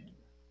ended.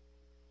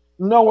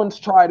 No one's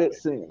tried it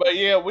since. But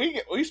yeah,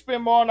 we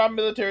spend more on our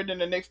military than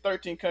the next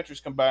 13 countries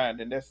combined,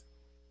 and that's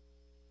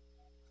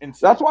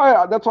insane. That's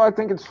why I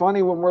think it's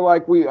funny when we're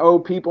like, we owe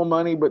people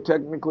money, but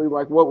technically,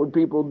 like, what would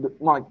people do?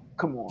 Like,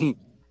 come on.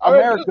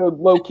 America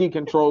low-key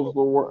controls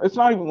the world. It's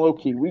not even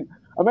low-key.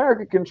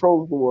 America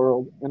controls the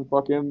world, and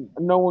fucking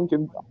no one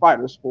can fight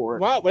us for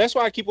it. Well, that's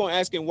why I keep on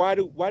asking, why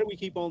do we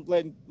keep on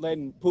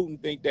letting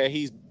Putin think that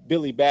he's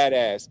Billy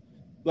Badass?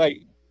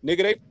 Like,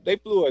 nigga, they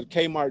flew a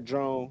Kmart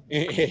drone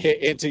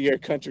into your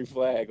country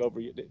flag over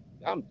you.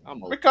 I'm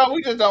because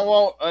we just don't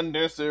want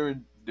unnecessary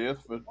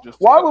this for just.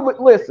 Why would we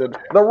listen?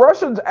 The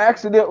Russians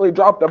accidentally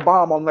dropped a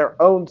bomb on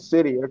their own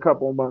city a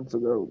couple of months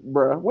ago,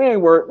 bruh. We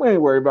ain't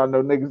worried about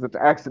no niggas that's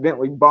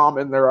accidentally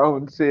bombing their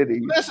own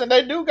city. Listen,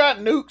 they do got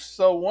nukes,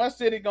 so one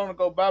city gonna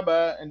go bye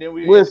bye, and then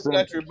we in Listen. the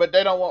country. But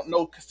they don't want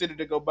no city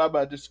to go bye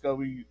bye just because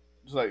we.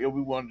 It's like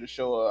we wanted to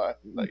show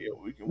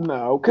we can.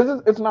 No,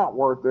 because it's not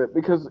worth it.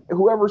 Because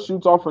whoever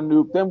shoots off a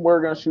nuke, then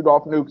we're gonna shoot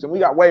off nukes, and we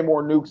got way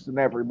more nukes than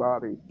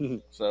everybody.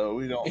 So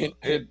we don't.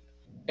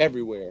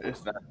 Everywhere.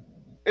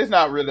 It's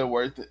not really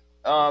worth it.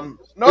 North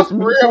It's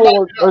Korea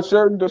mutual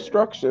assured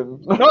destruction.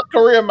 North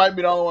Korea might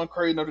be the only one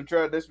crazy enough to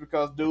try this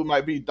because dude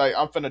might be like,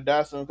 I'm finna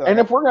die soon. And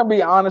if we're gonna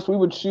be honest, we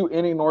would shoot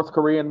any North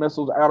Korean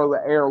missiles out of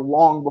the air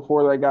long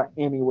before they got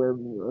anywhere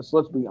near us.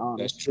 Let's be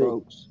honest, That's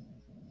true. folks.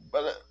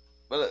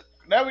 But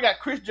now we got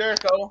Chris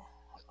Jericho.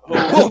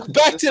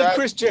 Back to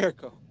Chris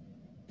Jericho.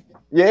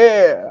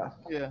 Yeah.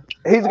 Yeah.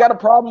 He's got a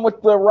problem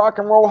with the Rock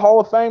and Roll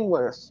Hall of Fame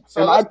list.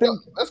 So and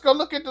let's go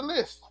look at the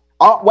list.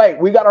 Oh, wait,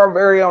 we got our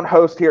very own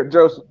host here.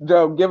 Joe,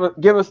 give us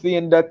the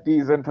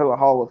inductees into the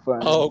Hall of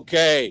Fame.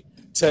 Okay.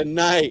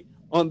 Tonight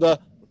on the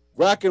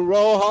Rock and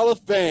Roll Hall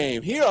of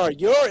Fame, here are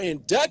your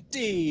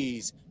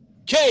inductees.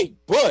 Kate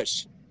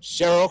Bush,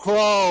 Sheryl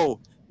Crow,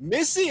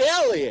 Missy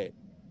Elliott,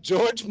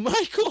 George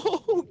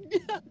Michael.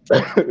 Yeah.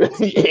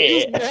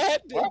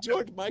 Mad that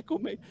George Michael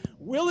made.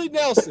 Willie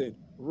Nelson,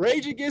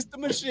 Rage Against the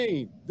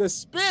Machine, The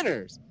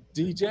Spinners,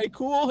 DJ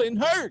Kool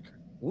and Herc,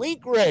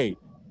 Link Ray,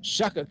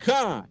 Shaka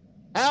Khan,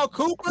 Al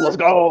Cooper, Let's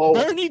go.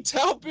 Bernie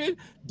Taupin,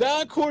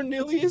 Don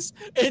Cornelius,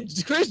 and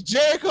Chris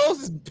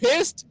Jericho's is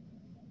pissed.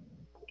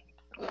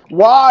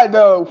 Why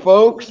though,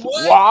 folks?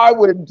 What?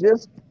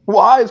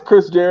 Why is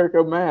Chris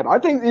Jericho mad? I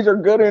think these are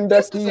good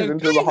inductees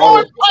into the Hall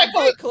of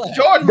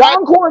Fame.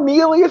 Don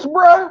Cornelius,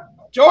 bruh.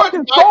 George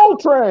Soul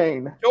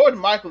Train. George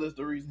Michael is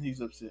the reason he's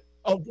upset.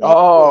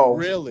 Oh,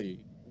 really?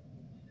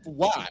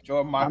 Why?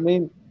 George Michael. I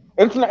mean,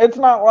 it's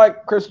not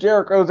like Chris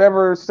Jericho's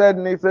ever said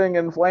anything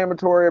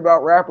inflammatory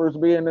about rappers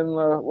being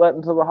let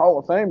into the Hall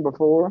of Fame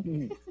before.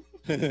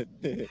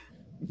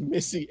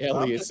 Missy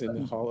Elliott's in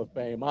the Hall of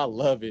Fame. I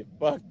love it.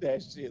 Fuck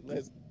that shit.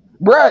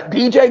 Bruh,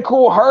 DJ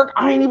Kool Herc,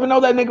 I didn't even know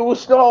that nigga was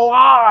still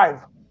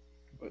alive.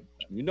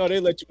 You know they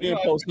let you in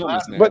post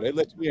numbers now. But, they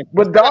let you in.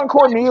 But Don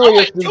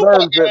Cornelius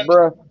deserves it,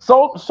 bruh.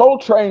 Soul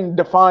Train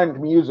defined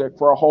music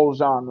for a whole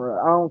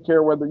genre. I don't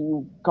care whether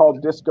you call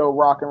disco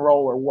rock and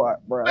roll or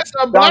what, bruh. That's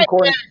a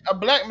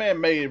black man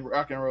made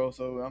rock and roll,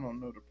 so I don't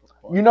know the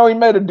point. You know he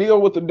made a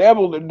deal with the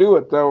devil to do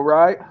it, though,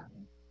 right?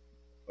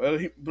 Well,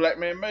 black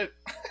man made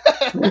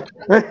it.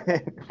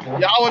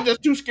 Y'all were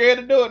just too scared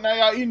to do it. Now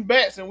y'all eating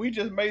bats, and we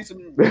just made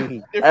some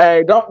different.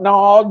 Hey, don't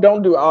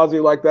do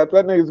Ozzy like that.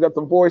 That nigga's got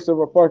the voice of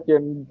a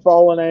fucking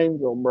fallen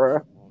angel,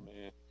 bruh. Oh,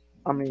 man.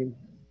 I mean,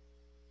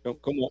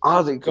 come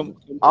on.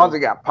 Ozzy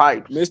got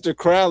pipes. Mr.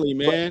 Crowley,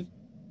 man.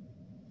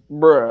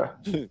 Bruh.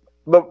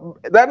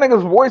 That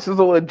nigga's voice is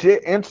a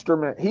legit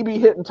instrument. He be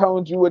hitting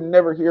tones you would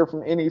never hear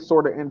from any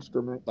sort of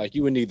instrument. Like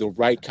you would need the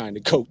right kind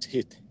of coat to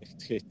hit.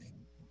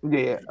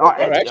 Yeah.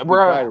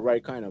 Bro. The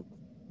right kind of.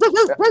 I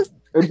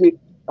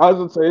was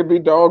gonna say it'd be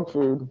dog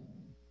food.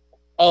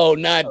 Oh,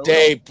 not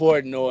Dave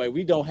Portnoy.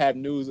 We don't have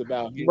news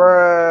about him.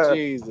 Bruh.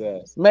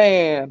 Jesus.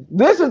 Man,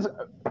 this is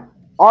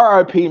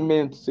R.I.P.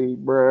 Mincy,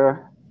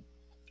 bruh.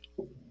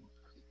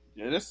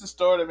 Yeah, this is the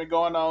story that's been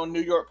going on.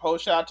 New York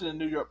Post. Shout out to the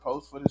New York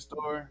Post for this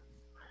story.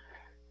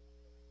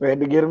 We had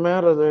to get him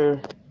out of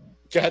there.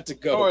 Got to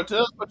go.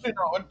 Tell us what you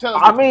know. Tell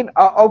us. I mean,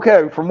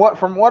 okay. From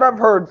what I've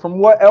heard, from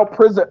what El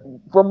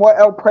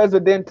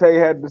Presidente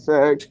had to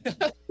say,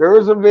 there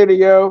was a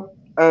video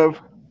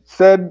of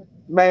said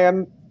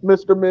man,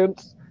 Mr.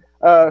 Mintz.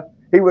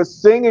 He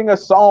was singing a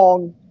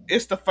song.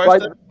 It's the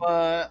first time.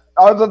 I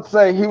was going to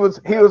say he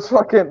was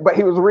fucking, but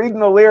he was reading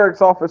the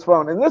lyrics off his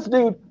phone. And this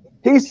dude,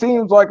 he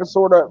seems like a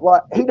sort of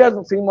like he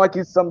doesn't seem like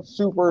he's some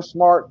super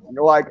smart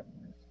like.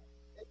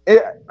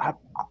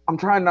 I'm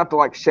trying not to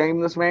like shame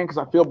this man because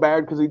I feel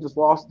bad because he just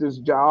lost his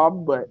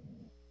job, but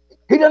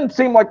he doesn't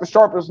seem like the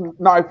sharpest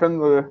knife in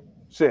the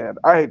shed.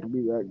 I hate to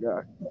be that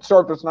guy.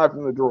 Sharpest knife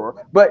in the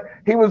drawer. But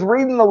he was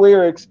reading the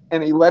lyrics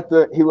and he let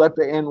the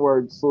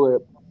N-word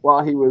slip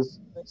while he was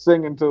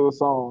singing to the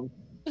song.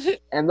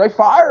 And they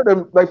fired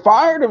him. They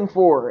fired him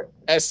for it.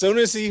 As soon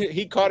as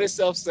he caught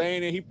himself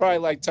saying it, he probably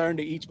like turned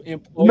to each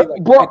employee.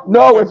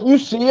 No, if you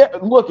see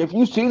it, look, if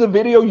you see the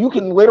video, you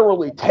can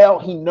literally tell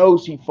he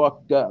knows he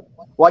fucked up.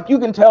 Like you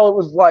can tell it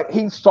was like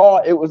he saw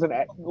it was an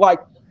like,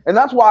 and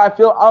that's why I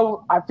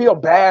feel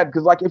bad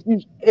because like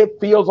it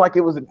feels like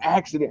it was an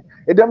accident.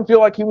 It doesn't feel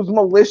like he was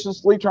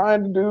maliciously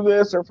trying to do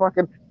this or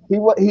fucking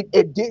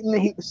it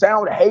didn't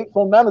sound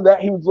hateful. None of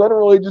that. He was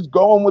literally just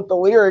going with the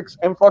lyrics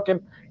and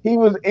fucking. He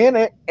was in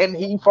it and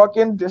he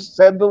fucking just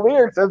said the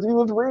lyrics as he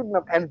was reading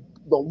them, and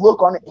the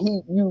look on it,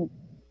 he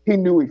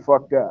knew he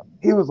fucked up.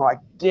 He was like,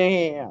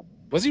 "Damn."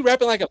 Was he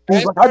rapping like a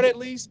fast part at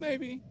least?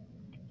 Maybe.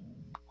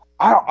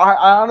 I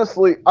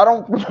honestly I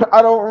don't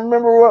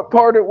remember what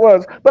part it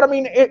was, but I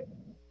mean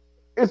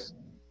it's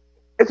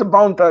it's a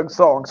Bone Thugs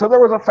song, so there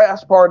was a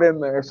fast part in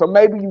there. So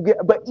maybe you get,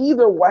 but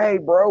either way,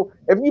 bro,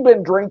 if you've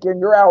been drinking,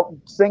 you're out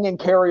singing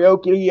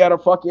karaoke at a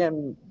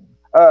fucking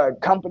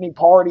company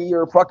party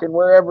or fucking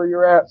wherever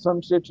you're at,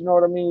 some shit. You know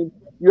what I mean?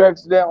 You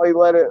accidentally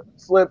let it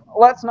slip.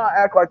 Let's not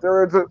act like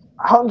there is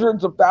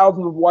hundreds of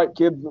thousands of white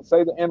kids that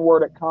say the N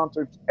word at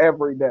concerts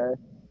every day.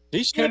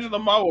 Kendrick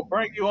Lamar will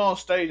bring you on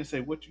stage and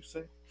say, "What you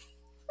say?"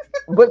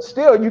 But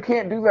still, you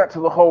can't do that to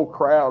the whole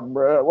crowd,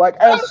 bro. Like,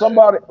 as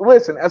somebody,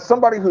 listen, as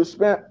somebody who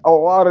spent a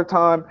lot of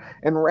time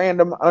in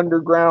random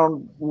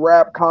underground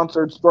rap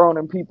concerts thrown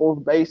in people's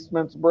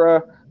basements,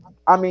 bro.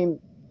 I mean,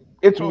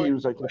 it's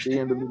music at the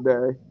end of the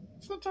day.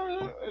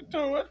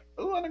 So, what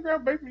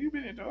underground basement you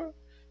been in, Tori?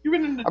 You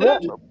been in the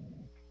dungeon?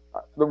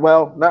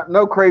 Well,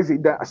 no crazy.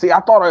 See, I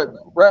thought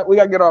we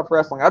gotta get off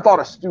wrestling. I thought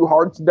a Stu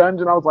Hart's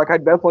dungeon. I was like, I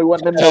definitely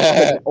wasn't in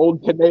no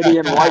old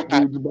Canadian white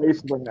dude's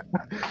basement.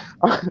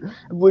 At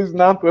least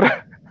not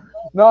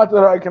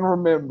that I can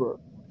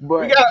remember.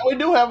 But we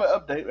do have an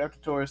update after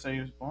Tori said he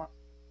was born.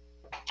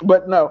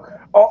 But no,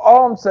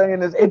 all I'm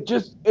saying is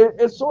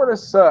it sort of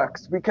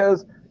sucks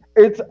because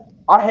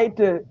I hate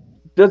to.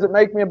 Does it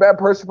make me a bad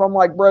person if I'm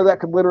like, bro,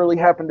 that could literally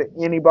happen to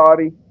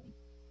anybody?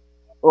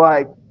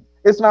 Like,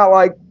 it's not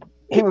like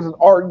he was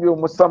arguing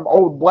with some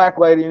old black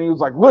lady and he was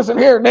like, listen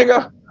here,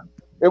 nigga.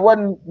 It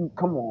wasn't,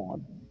 come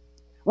on.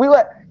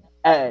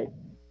 Hey,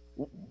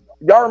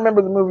 y'all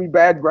remember the movie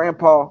Bad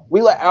Grandpa?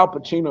 We let Al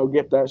Pacino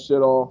get that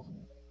shit off.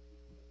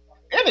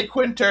 Any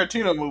Quentin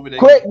Tarantino movie.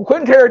 Quentin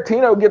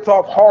Tarantino gets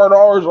off hard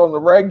R's on the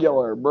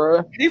regular,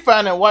 bruh. He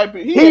finding white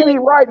people. He be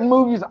writing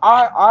movies.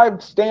 I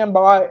stand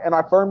by and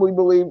I firmly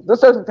believe,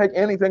 this doesn't take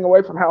anything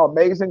away from how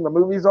amazing the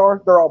movies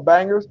are. They're all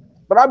bangers.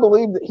 But I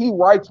believe that he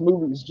writes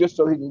movies just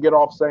so he can get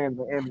off saying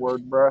the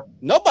N-word, bro.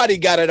 Nobody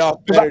got it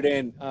off better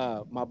than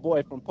my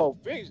boy from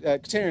Pulp Fiction,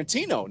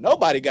 Tarantino.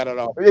 Nobody got it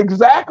off.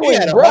 Exactly, he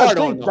had a hard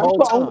on the whole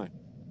time.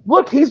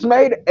 Look, he's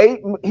made 8.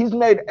 He's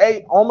made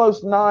 8,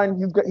 almost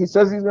 9. He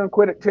says he's going to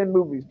quit at 10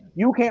 movies.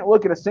 You can't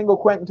look at a single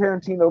Quentin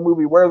Tarantino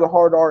movie where the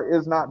hard R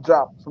is not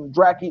dropped. From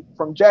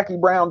Jackie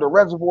Brown to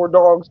Reservoir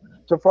Dogs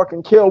to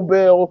fucking Kill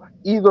Bill,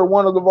 either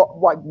one of the,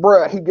 like,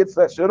 bruh, he gets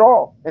that shit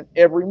off in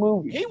every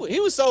movie. He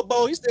was so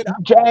bold. He said,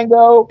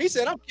 Django. He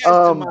said, I'm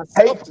casting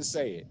myself to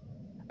say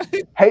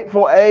it.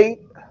 Hateful Eight.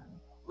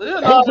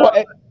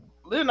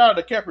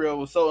 Leonardo DiCaprio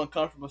was so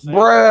uncomfortable saying,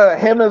 bruh,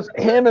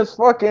 him as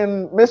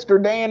fucking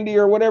Mr. Dandy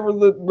or whatever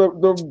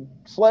the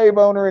slave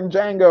owner in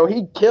Django.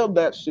 He killed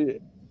that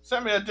shit.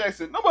 Samuel L.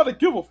 Jackson, nobody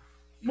give a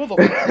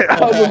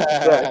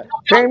motherfucker.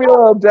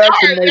 Samuel L.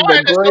 Jackson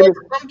made the greatest.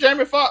 From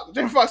Jamie Foxx.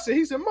 Jamie Foxx said,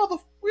 he said,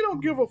 we don't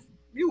give a,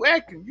 you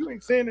acting, you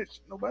ain't saying that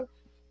shit, nobody.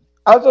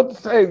 I was about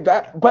to say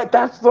that, but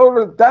that's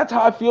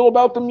how I feel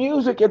about the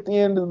music at the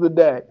end of the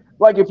day.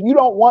 Like, if you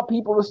don't want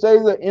people to say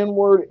the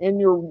N-word in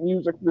your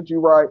music that you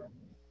write,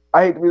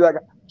 I hate to be like,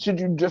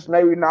 should you just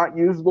maybe not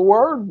use the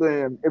word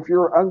then? If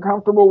you're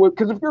uncomfortable with,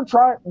 because if you're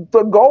trying,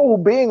 the goal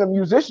of being a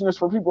musician is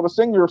for people to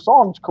sing your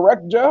songs,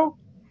 correct, Joe?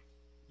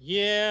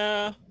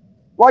 Yeah.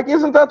 Like,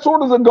 isn't that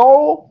sort of the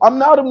goal? I'm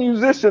not a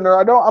musician, or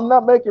I'm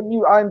not making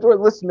music. I enjoy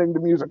listening to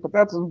music, but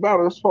that's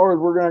about as far as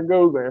we're going to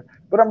go there.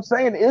 But I'm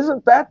saying,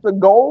 isn't that the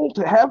goal,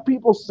 to have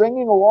people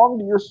singing along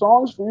to your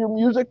songs, for your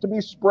music to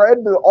be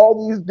spread to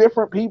all these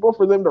different people,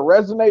 for them to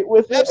resonate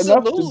with it?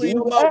 Absolutely.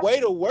 On my way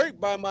to work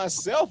by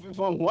myself, if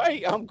I'm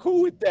white, I'm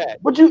cool with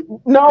that. But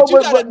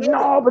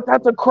but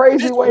that's a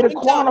crazy way to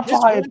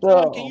quantify it,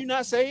 though. Can you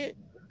not say it?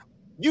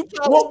 You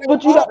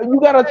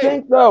got to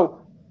think, though.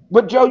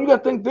 But Joe, you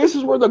got to think, this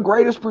is where the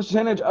greatest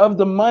percentage of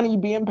the money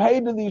being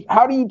paid to these.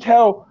 How do you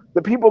tell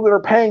the people that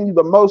are paying you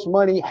the most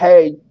money,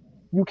 hey,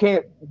 you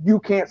can't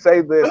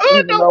say this,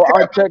 even though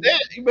I check?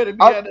 You better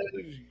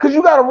be because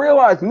you got to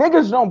realize,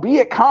 niggas don't be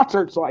at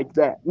concerts like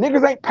that.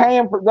 Niggas ain't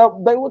paying for.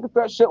 They look at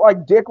that shit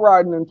like dick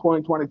riding in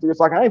 2023. It's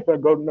like, I ain't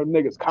finna go to no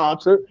niggas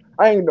concert.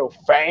 I ain't no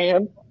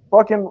fan.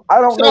 Fucking, I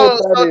don't know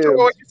what that is.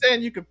 What you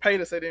saying? You can pay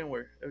to say the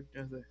N-word.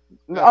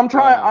 I'm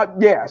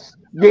trying. Yes,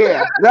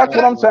 yeah, that's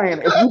what I'm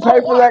saying. If you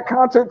pay for that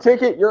concert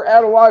ticket, you're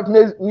at a live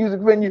music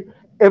venue.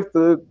 If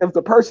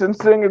the person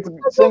singing's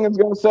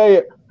gonna say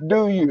it,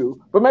 do you?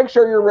 But make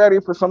sure you're ready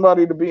for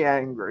somebody to be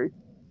angry.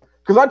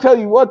 Because I tell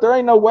you what, there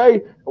ain't no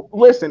way.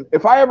 Listen,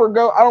 if I ever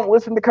go, I don't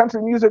listen to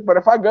country music, but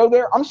if I go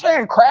there, I'm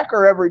saying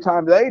cracker every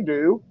time they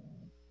do.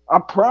 I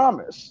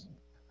promise.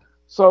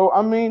 So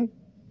I mean,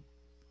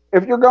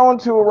 if you're going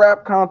to a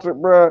rap concert,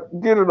 bruh,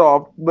 get it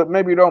off, but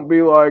maybe don't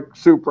be like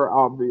super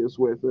obvious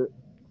with it.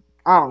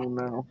 I don't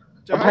know.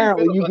 So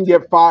apparently you can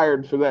get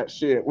fired for that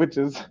shit,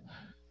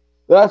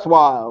 that's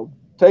wild.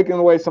 Taking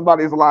away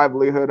somebody's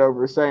livelihood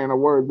over saying a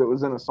word that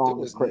was in a song. It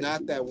was crazy.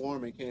 Not that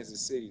warm in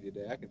Kansas City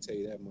today. I can tell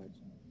you that much.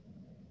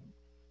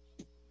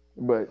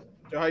 But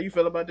so how you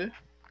feel about this?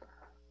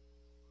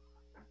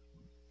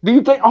 Do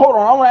you think? Hold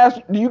on, I want to ask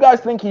you. Do you guys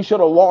think he should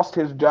have lost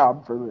his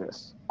job for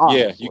this?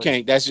 Honestly? Yeah, you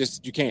can't. That's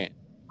just you can't.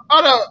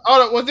 Oh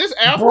no! Was this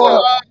after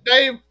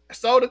Dave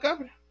sold the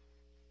company?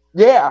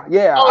 Yeah.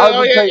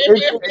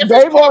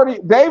 They've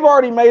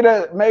already made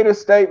a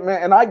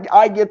statement, and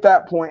I get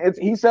that point.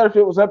 He said if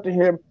it was up to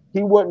him,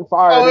 he wouldn't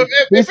fire Oh, him.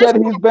 He said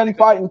he's been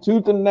fighting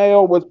tooth and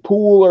nail with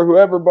Poole or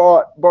whoever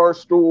bought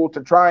Barstool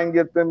to try and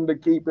get them to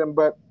keep him.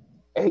 But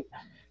he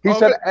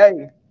said,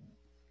 hey,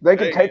 they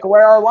can take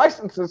away our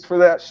licenses for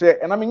that shit.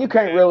 And I mean, you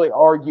can't really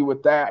argue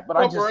with that. But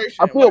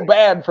I feel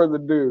bad for the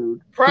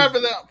dude.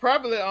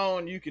 Privately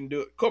owned, you can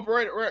do it.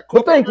 Corporated, right?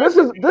 But think this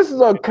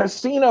is a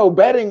casino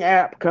betting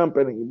app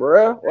company,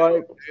 bro.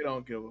 Like they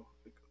don't give a.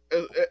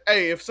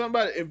 Hey,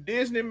 if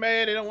Disney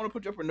mad, they don't want to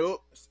put you up for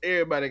nope.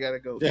 Everybody got to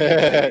go.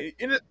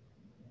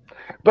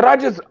 But I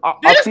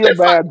feel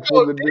bad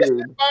for the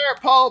dude.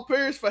 Fired Paul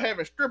Pierce for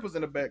having strippers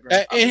in the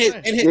background.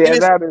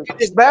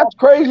 That's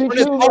crazy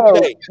too,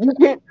 though. You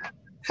can't.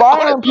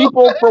 Firing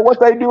people for what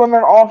they do in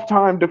their off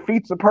time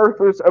defeats the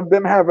purpose of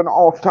them having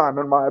off time,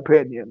 in my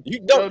opinion. They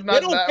don't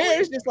care.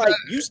 It's just like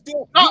you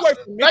still. You work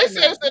for they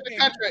say it's in the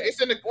contract. It's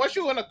in the once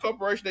you're in a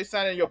corporation, they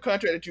sign in your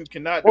contract that you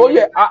cannot. Well,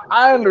 yeah,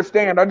 I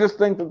understand. I just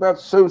think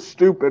that's so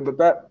stupid.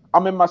 That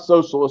I'm in my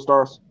socialist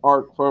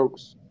art,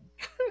 folks.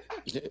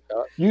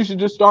 You should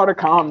just start a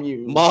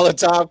commune.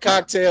 Molotov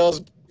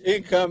cocktails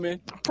incoming.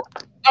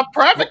 A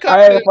private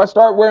company. Hey, if I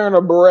start wearing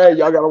a beret,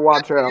 y'all gotta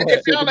watch out.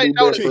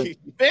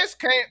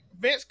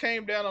 Vince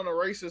came down on the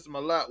racism a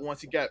lot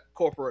once he got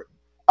corporate.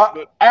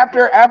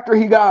 After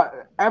he got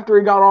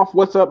off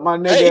What's Up My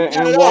Nigga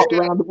and walked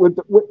around with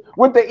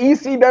the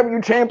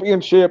ECW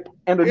championship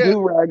and a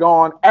do-rag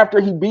on after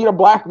he beat a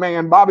black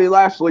man, Bobby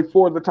Lashley,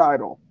 for the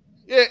title.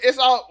 Yeah, it's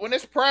all when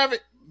it's private,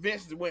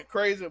 Vince went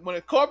crazy. When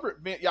it's corporate,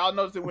 Vince, y'all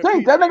notice it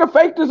went. That nigga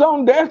faked his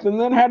own death and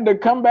then had to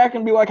come back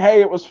and be like, "Hey,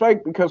 it was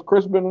fake because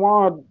Chris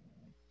Benoit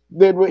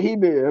did what he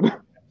did."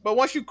 But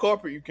once you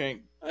corporate, you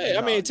can't. Hey,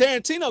 I mean,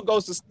 Tarantino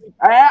goes to sleep.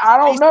 I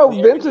don't know.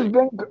 Vince has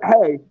been.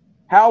 Hey,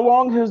 how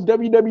long has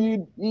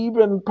WWE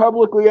been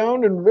publicly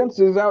owned? And Vince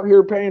is out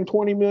here paying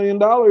 $20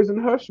 million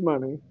in hush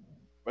money.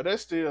 But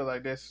that's still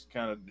like that's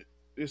kind of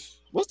this.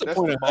 What's the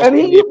point? And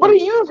he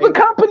used the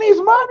company's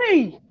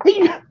money.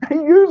 He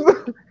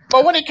used.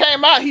 But when he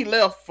came out, he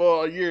left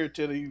for a year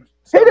till he.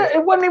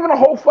 It wasn't even a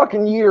whole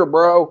fucking year,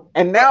 bro.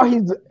 And now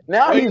he's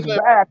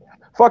back.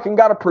 Fucking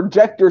got a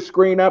projector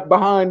screen up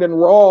behind and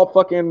Raw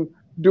fucking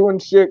doing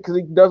shit because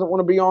he doesn't want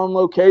to be on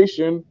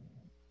location.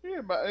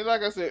 Yeah, but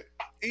like I said,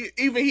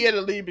 even he had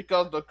to leave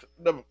because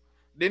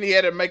then he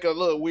had to make a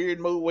little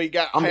weird move where he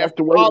got. I'm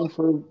after waiting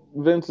for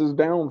Vince's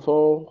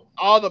downfall.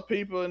 All the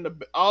people in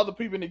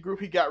the group,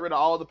 he got rid of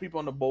all the people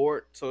on the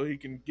board so he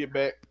can get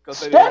back.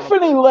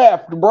 Stephanie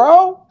left,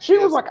 bro. She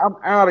was like, "I'm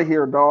out of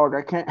here, dog.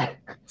 I can't."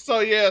 So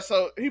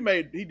he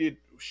did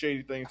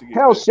shady things to get.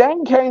 Hell,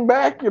 Shane came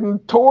back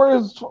and tore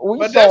his.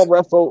 But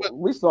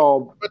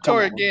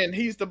Tori again,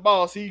 he's the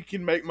boss. He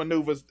can make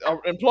maneuvers. Our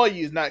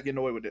employee is not getting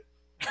away with it.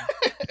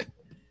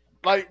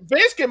 Like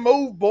Vince can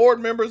move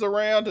board members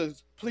around to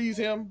please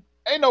him.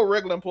 Ain't no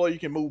regular employee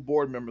can move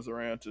board members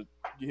around to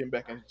get him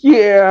back in.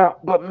 Yeah,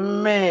 but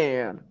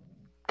man,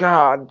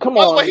 God, come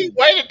on. But he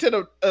waited to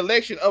the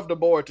election of the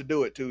board to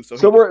do it too.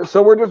 So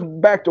we're just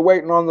back to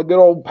waiting on the good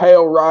old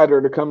pale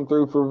rider to come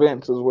through for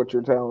Vince, is what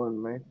you're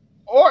telling me.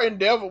 Or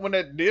Endeavor, when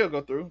that deal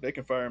go through, they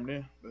can fire him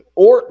then.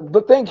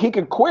 But think he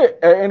could quit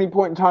at any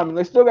point in time, and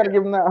they still got to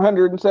give him that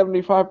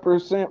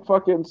 175%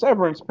 fucking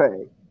severance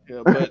pay.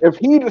 Yeah, but if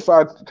he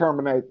decides to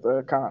terminate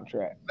the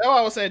contract. That's why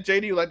I was saying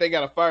JD, like they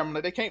got to fire him.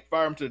 Like they can't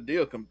fire him till the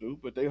deal come through,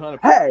 but they 100%.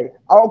 Hey,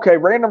 okay,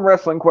 random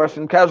wrestling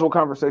question, casual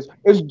conversation.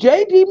 Is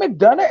JD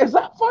McDonough, is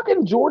that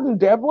fucking Jordan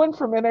Devlin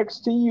from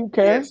NXT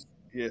UK?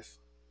 Yes.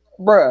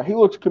 Bruh, he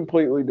looks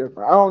completely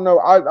different. I don't know.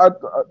 I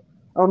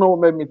don't know what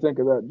made me think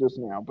of that just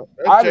now, but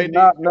I did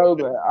not know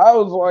that. I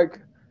was like,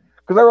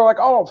 because they were like,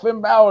 "Oh,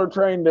 Finn Balor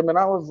trained him," and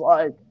I was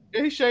like,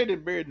 "Yeah, he shaved his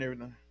beard and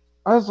everything."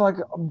 I was like,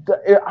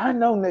 I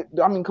know.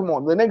 I mean, come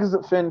on, the niggas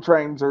that Finn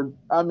trains are.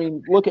 I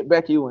mean, look at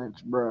Becky Lynch,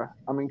 bruh.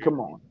 I mean, come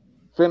on,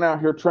 Finn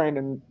out here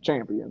training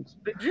champions.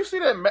 Did you see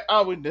that?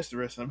 I wouldn't miss the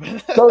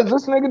wrestling. So is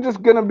this nigga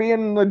just gonna be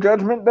in the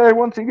Judgment Day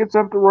once he gets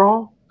up to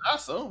Raw? I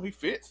assume he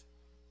fits.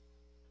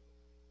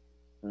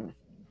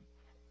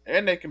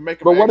 And they can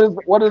make him. But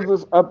what is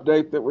this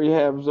update that we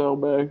have,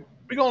 Zelbay?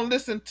 We're gonna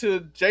listen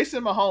to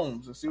Jason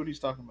Mahomes and see what he's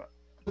talking about.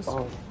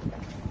 Oh.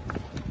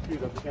 We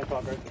can't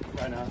talk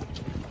right now.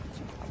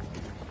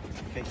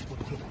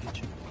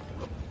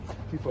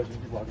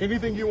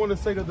 Anything you want to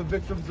say to the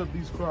victims of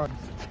these crimes?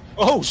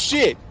 Oh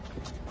shit!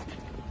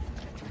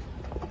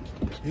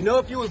 You know,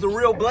 if you was a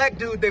real black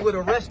dude, they would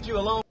arrest you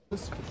along.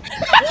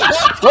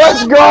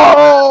 Let's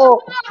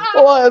go!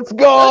 Let's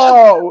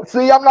go!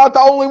 See, I'm not the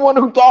only one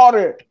who thought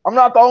it. I'm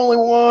not the only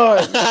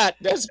one.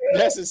 That's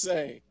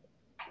insane.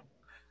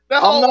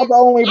 I'm not the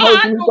only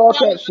person who thought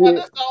that shit.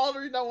 That's the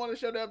only reason I want to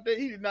show the update.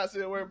 He did not say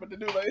a word, but the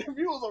dude, like, if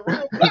you was a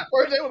real black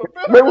person,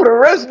 they would have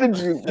arrested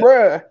you,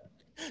 bruh.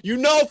 You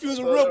know, if you was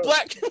a real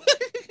black,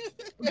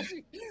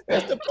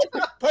 that's the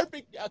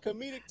perfect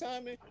comedic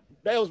timing.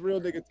 That was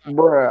real nigga timing.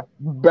 Bruh,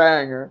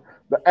 banger.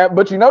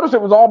 But you notice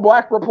it was all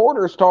black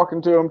reporters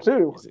talking to him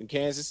too. It's in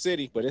Kansas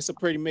City, but it's a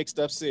pretty mixed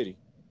up city.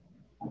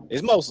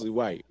 It's mostly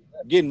white.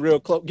 Getting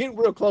real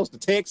close to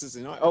Texas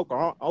and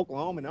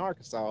Oklahoma and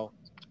Arkansas.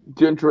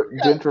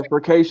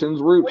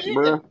 Gentrification's roots,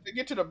 bro. To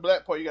get to the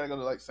black part, you gotta go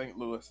to like St.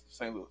 Louis.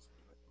 St. Louis.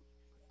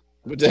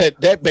 But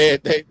that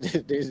bad,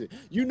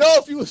 you know,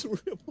 if you was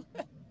real.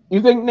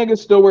 You think niggas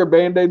still wear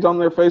band-aids on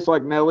their face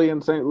like Nelly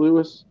in St.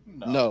 Louis?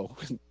 No.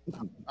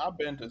 I've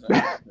been to St.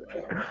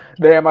 Louis.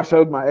 Damn, I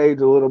showed my age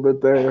a little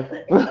bit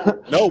there.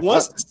 No,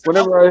 once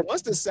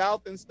the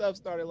South and stuff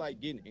started like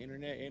getting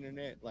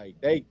internet, like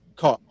they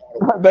caught.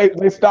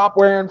 They stopped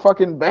wearing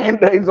fucking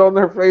band-aids on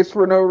their face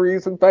for no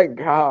reason. Thank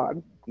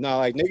God. No,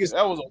 like niggas.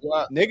 That was a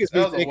wild. Niggas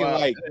be thinking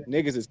like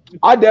niggas is.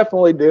 I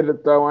definitely did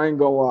it though. I ain't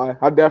gonna lie.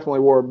 I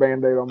definitely wore a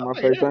band-aid on my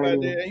face.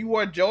 You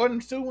wore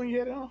Jordans too when you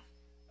had it on?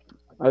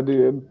 I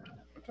did.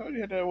 I told you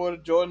had to wear the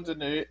Jordans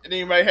and then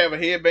you might have a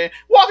headband.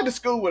 Walking to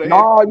school with a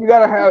headband. No,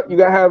 you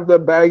gotta have the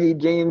baggy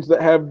jeans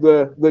that have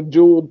the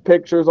jeweled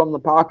pictures on the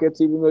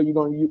pockets, even though you're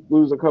gonna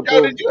lose a couple.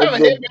 Yo, did you have a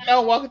headband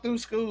on walking through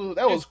school?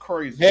 That was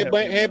crazy.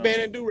 Headband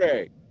and do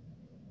rag.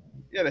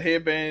 Yeah, the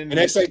headband. And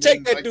they say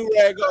take that do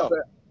rag off.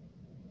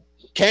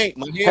 Can't.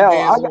 My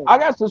hell, I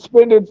got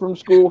suspended from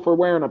school for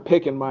wearing a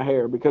pick in my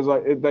hair because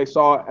they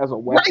saw it as a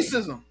weapon.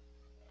 Racism.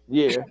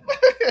 Yeah.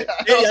 Yeah,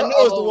 I know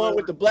it's the one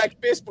with the black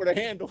fist for the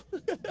handle.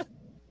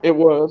 It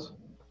was.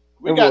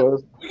 We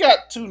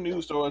got two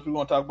news stories we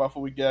want to talk about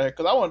before we get here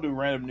because I want to do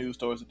random news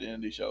stories at the end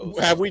of these shows.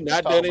 Have we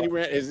not done any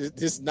random? Is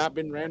this not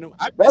been random?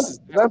 That's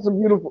a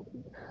beautiful.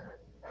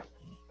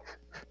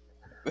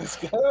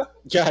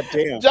 God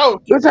damn. Joe,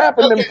 this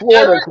happened in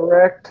Florida,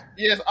 correct?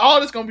 Yes,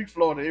 all this gonna be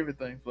Florida,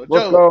 everything. Let's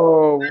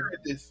go.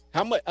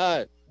 How much?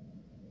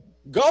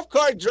 Golf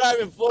cart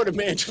driving Florida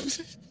man.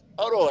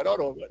 Hold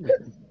on.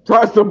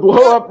 Tries to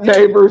blow up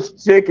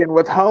neighbor's chicken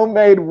with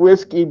homemade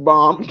whiskey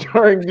bomb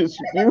during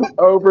dispute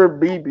over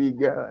BB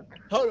gun.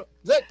 Hold on.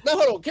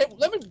 Hold on.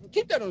 Let me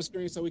keep that on the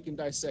screen so we can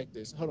dissect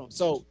this. Hold on.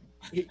 So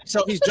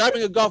he's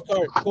driving a golf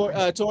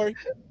cart, Tori?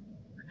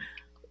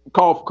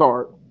 Golf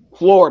cart.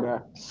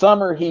 Florida.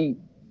 Summer heat.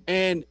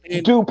 And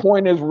dew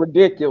point is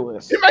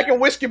ridiculous. You're making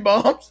whiskey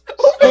bombs.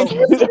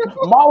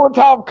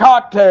 Molotov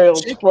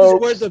cocktails,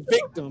 folks. Were the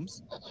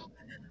victims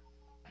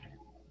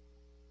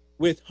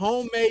with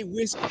homemade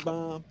whiskey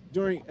bomb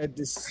during a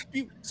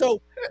dispute.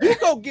 So you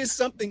go get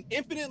something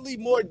infinitely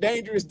more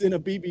dangerous than a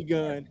BB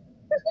gun.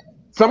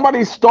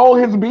 Somebody stole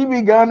his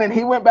BB gun and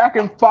he went back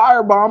and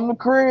firebombed the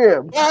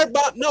crib.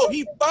 No,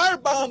 he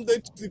firebombed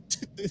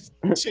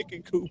the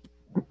chicken coop.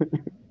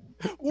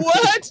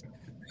 What?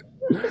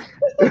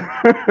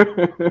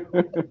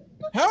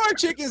 How are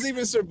chickens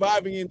even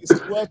surviving in the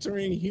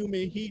sweltering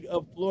humid heat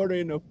of Florida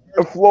in the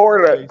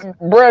Florida?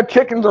 Bruh,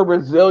 chickens are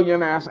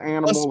resilient ass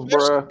animals,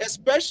 bruh.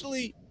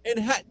 Especially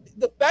in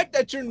the fact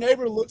that your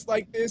neighbor looks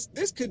like this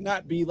could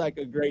not be like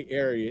a gray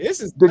area.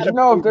 Did you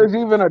know if there's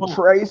even a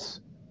trace?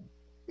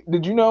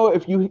 Did you know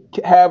if you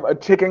have a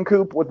chicken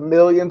coop with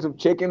millions of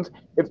chickens,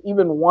 if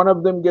even one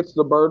of them gets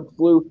the bird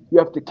flu, you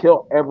have to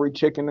kill every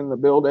chicken in the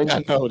building?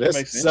 I know, that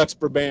sucks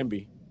for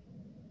Bambi.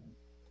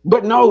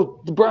 But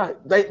no, bro,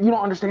 you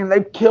don't understand.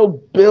 They've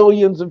killed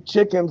billions of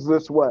chickens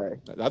this way.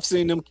 I've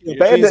seen them kill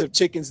billions of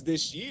chickens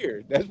this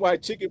year. That's why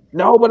chicken.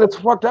 No, but it's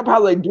fucked up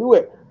how they do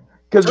it.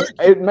 Because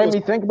it made me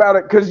think about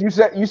it. Because you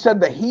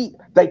said the heat.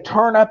 They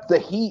turn up the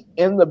heat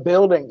in the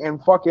building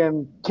and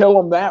fucking kill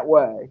them that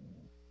way.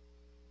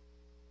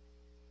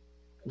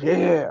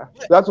 Yeah,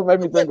 that's what made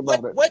me think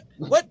about it.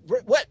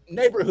 What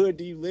neighborhood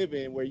do you live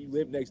in where you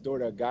live next door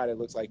to a guy that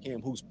looks like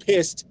him who's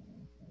pissed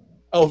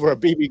over a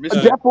BB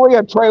gun? Definitely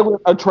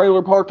a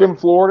trailer park in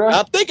Florida.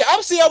 I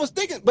was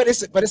thinking, but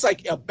it's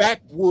like a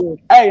backwood.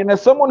 Hey, and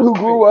as someone who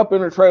grew up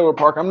in a trailer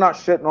park, I'm not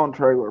shitting on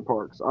trailer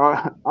parks.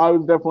 I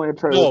was definitely a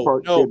trailer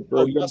park kid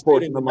for a good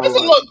portion of my life.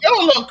 Got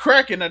a little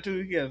crack in that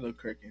too. You got a little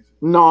crack in.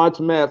 No,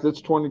 it's meth.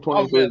 It's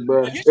 2023,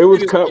 bro. It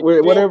was cut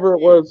with whatever it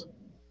was.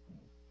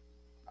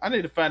 I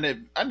need to find it.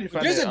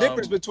 There's a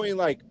difference between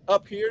like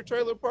up here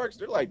trailer parks.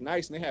 They're like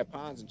nice and they have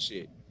ponds and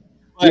shit.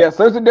 Yes,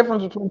 there's a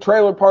difference between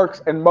trailer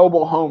parks and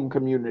mobile home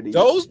communities.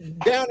 Those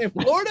down in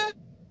Florida,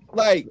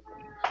 like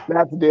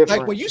that's different.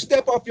 Like when you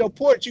step off your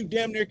porch, you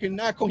damn near can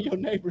knock on your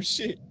neighbor's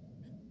shit.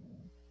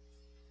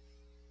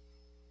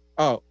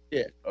 Oh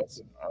yeah. I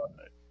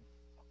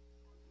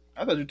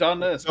thought you were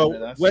talking to us.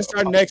 So what's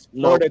our next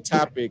Florida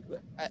topic?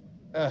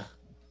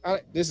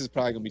 This is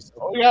probably gonna be.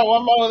 We got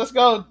one more. Let's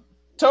go.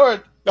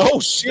 Toward.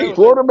 Oh shit!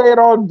 Florida man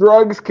on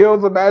drugs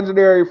kills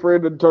imaginary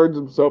friend and turns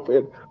himself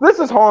in. This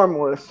is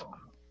harmless.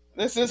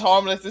 This is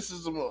harmless. This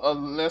is a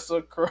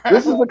lesser crime.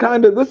 This is the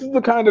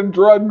kind of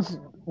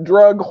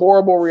drug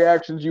horrible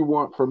reactions you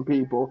want from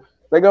people.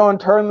 They go and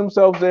turn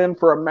themselves in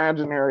for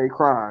imaginary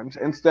crimes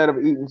instead of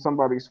eating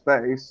somebody's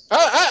face.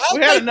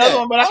 We had another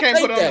one, but I can't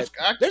put it on the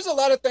sky. There's a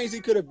lot of things he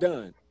could have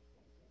done.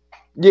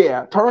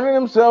 Yeah, turning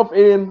himself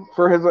in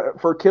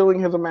for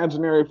killing his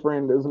imaginary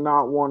friend is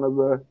not one of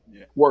the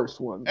worst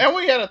ones. And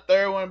we had a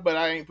third one, but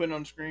I ain't putting it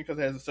on the screen because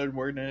it has a certain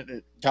word in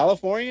it.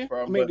 California?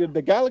 I mean,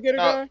 the alligator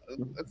guy?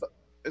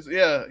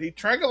 He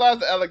tranquilized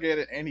the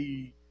alligator and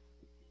he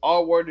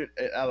all-worded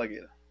an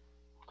alligator.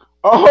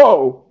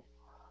 Oh!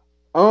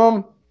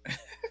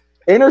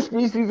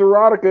 Interspecies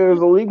erotica is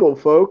illegal,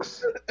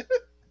 folks.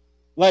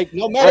 Like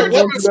no matter Like, what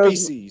don't you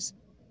guys- species.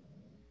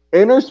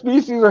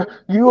 Interspecies,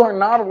 you are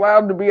not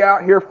allowed to be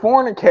out here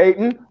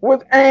fornicating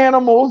with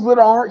animals that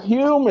aren't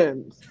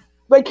humans.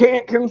 They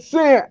can't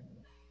consent.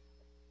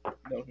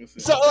 No,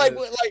 So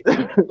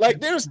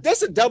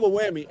that's a double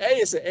whammy. A,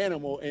 it's an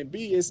animal, and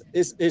B,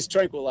 it's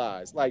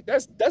tranquilized. Like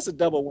that's a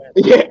double whammy.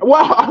 Yeah,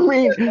 well, I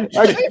mean,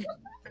 like,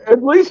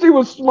 at least he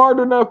was smart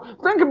enough.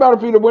 Think about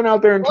if he'd have went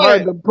out there and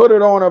tried to put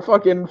it on a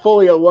fucking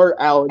fully alert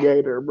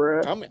alligator,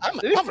 bruh.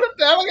 Did he flip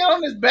the alligator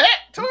on his back?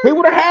 He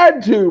would have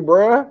had to,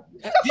 bruh.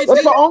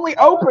 That's the only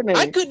opening.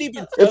 I couldn't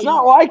even tell It's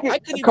not like it. I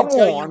couldn't Come even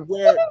tell on. you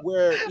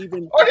where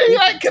even. Or did he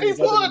can he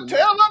pull the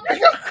tail up and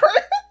go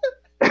crazy?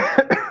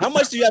 How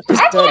much do you have to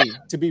study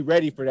to be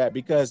ready for that?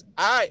 Because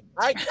I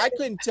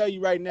couldn't tell you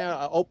right now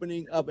an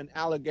opening of an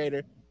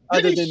alligator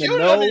other than the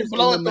nose and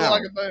the mouth.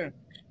 Like a thing?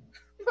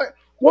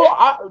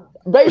 Well,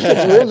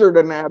 basic lizard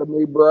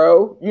anatomy,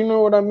 bro. You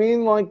know what I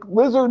mean? Like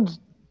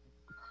lizards,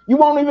 you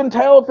won't even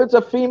tell if it's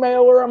a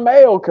female or a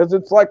male because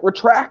it's like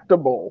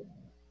retractable.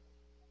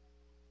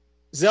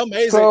 Zell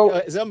Mays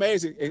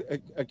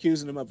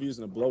accusing him of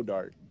using a blow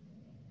dart.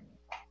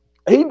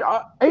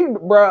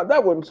 Bro,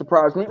 that wouldn't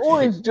surprise me. Or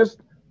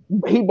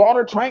he bought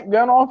a trank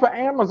gun off of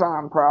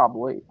Amazon,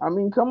 probably. I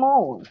mean, come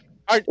on.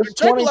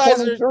 It's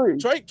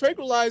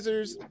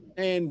Tranquilizers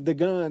and the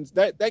guns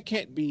that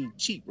can't be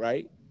cheap,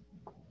 right?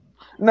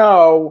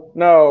 No,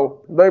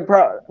 they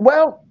probably.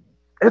 Well,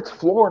 it's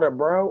Florida,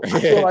 bro. I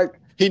feel like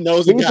he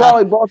knows. He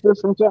probably bought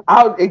this from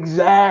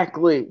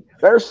exactly.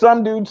 There's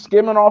some dude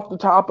skimming off the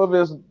top of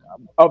the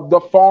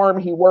farm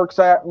he works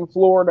at in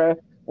Florida,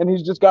 and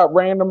he's just got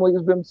randomly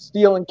has been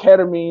stealing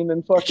ketamine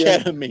and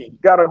fucking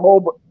got a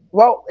whole.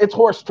 Well, it's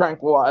horse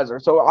tranquilizer.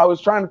 So I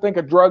was trying to think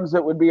of drugs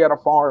that would be at a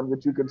farm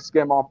that you could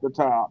skim off the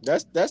top.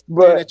 That's the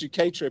thing that you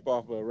K-trip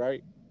off of,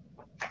 right?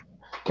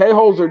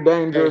 K-holes are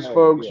dangerous,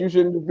 folks. Yeah. You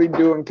shouldn't be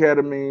doing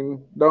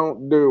ketamine.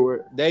 Don't do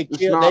it.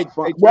 It's not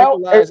fun. Well,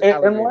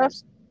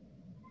 unless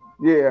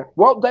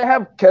well, they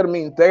have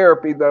ketamine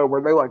therapy though,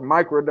 where they like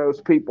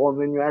microdose people, and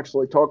then you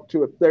actually talk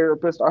to a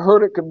therapist. I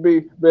heard it could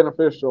be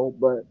beneficial,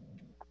 but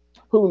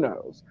who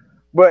knows?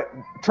 But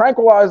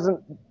tranquilizing,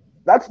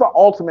 that's the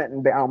ultimate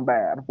in down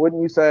bad,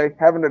 wouldn't you say?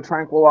 Having to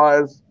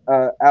tranquilize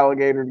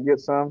alligator to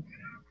get some.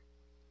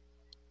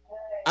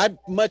 I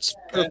much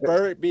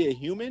prefer it be a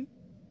human.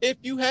 If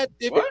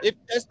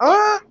that's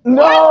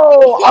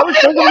no, I was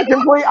thinking the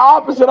complete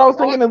opposite. I was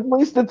thinking at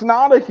least it's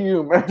not a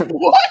human.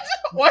 What?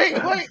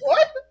 Wait, what?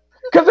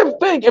 Because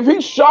if he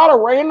shot a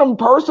random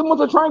person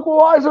with a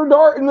tranquilizer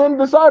dart and then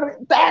decided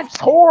that's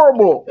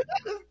horrible.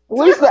 At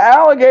least the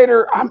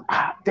alligator,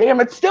 damn,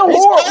 it's still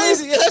horrible.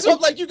 Crazy. That's what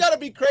I'm like. You gotta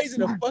be crazy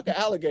to fuck an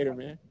alligator,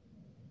 man.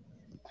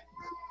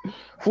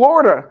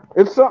 Florida,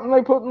 it's something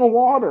they put in the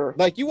water.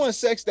 Like you want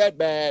sex that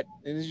bad,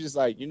 and it's just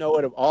like, you know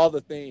what? Of all the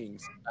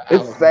things,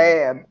 it's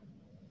sad,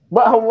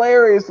 but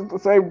hilarious at the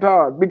same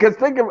time. Because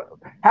think of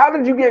how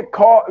did you get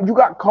caught? You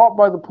got caught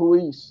by the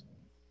police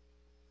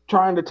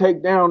trying to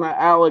take down an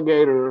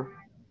alligator.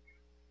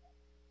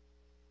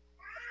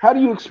 How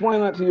do you explain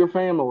that to your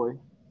family?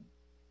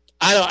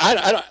 I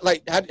don't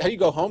like. How do you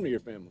go home to your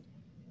family?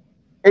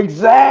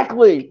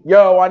 Exactly,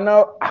 yo. I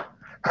know.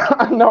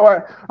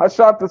 I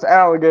shot this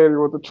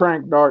alligator with a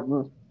trank dart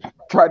and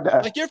tried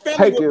to like your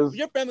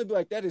family be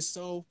like, that is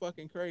so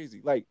fucking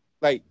crazy. Like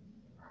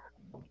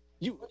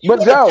you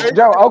but Joe,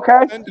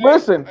 okay,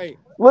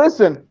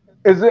 listen.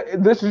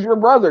 This is your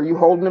brother? You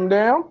holding him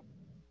down?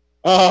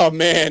 Oh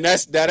man,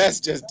 that's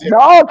just different.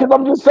 No, because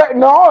I'm just saying.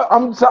 No,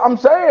 I'm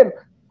saying.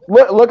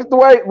 Look at the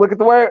way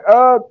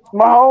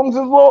Mahomes is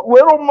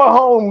little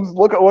Mahomes.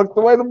 Look at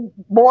the way the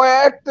boy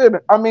acted.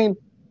 I mean.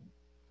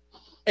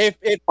 If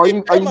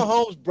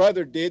Mahomes'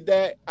 brother did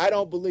that, I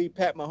don't believe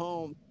Pat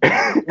Mahomes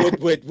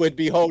would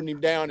be holding him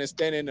down and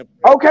standing in the.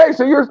 Okay,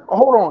 so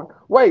hold on,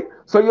 wait.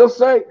 So you're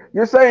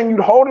saying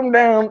you'd hold him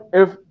down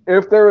if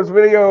there was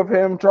video of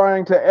him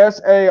trying to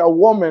SA a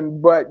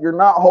woman, but you're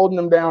not holding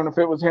him down if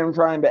it was him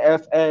trying to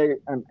SA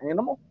an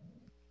animal.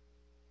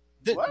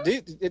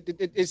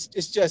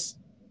 It's just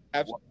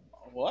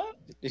what?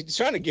 He's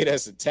trying to get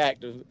us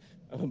attacked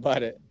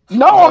about it.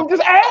 No, I'm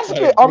just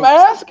asking. I'm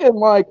asking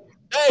like.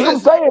 Hey, I'm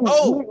saying.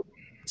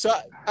 So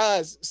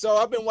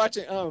I've been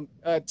watching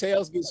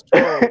Tails Get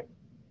Strolled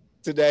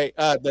today.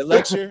 A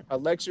lecture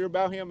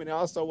about him, and I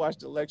also watched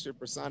the lecture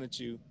for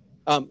Sonichu.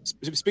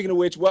 Speaking of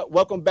which,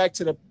 welcome back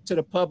to the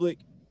public,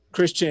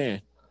 Chris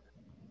Chan.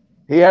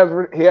 He has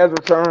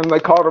returned. They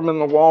caught him in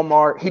the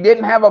Walmart. He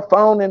didn't have a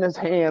phone in his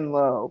hand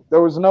though.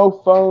 There was no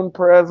phone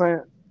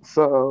present,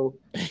 so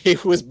he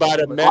was by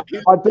the.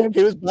 I think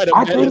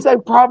they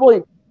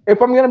probably. If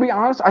I'm going to be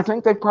honest, I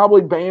think they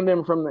probably banned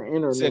him from the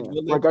internet.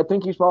 Like, I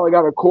think he's probably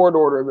got a court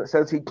order that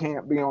says he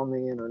can't be on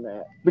the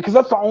internet because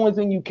that's the only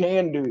thing you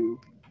can do.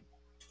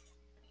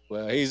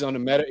 Well, he's on the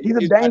meta. He's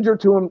a danger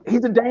to him.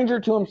 He's a danger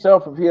to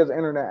himself if he has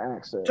internet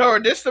access.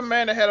 Tori, this the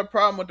man that had a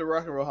problem with the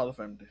Rock and Roll Hall of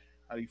Fame Day.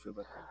 How do you feel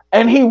about that?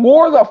 And he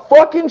wore the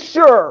fucking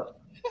shirt.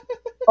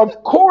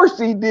 Of course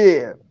he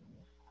did.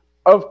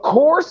 Of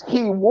course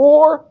he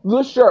wore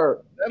the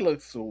shirt. That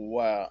looks so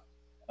wild.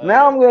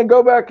 Now I'm gonna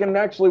go back and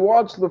actually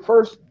watch the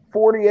first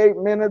 48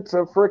 minutes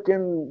of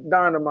freaking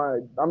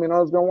Dynamite. I mean, I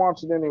was gonna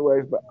watch it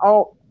anyways, but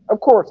of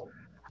course.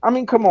 I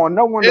mean, come on.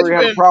 No wonder It's he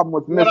had a been problem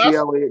with what Missy I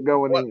Elliott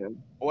going what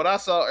in. what I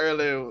saw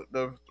earlier.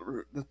 The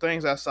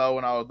things I saw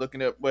when I was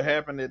looking at what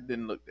happened, it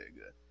didn't look that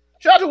good.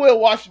 Shout out to Will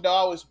Washington. I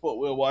always support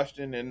Will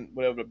Washington and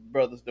whatever the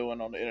brother's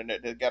doing on the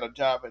internet. They got a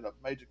job in a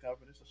major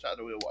company. So shout out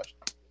to Will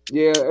Washington.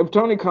 Yeah, if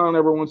Tony Khan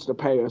ever wants to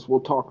pay us,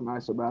 we'll talk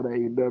nice about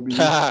AEW.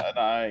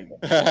 I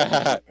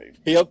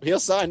ain't he'll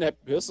sign that.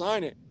 He'll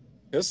sign it.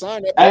 He'll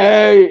sign it.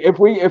 Hey, if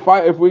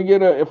I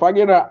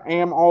get a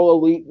Am All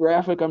Elite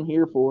graphic, I'm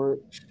here for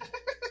it.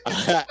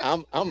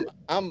 I'm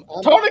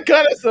Tony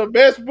Khan is the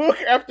best book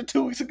after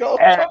 2 weeks ago.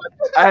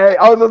 I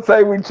was gonna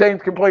say we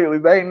changed completely.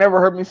 They ain't never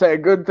heard me say a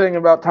good thing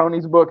about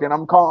Tony's book, and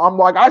I'm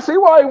like, I see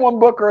why he won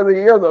Booker of the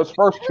Year those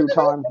first 2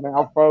 times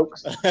now,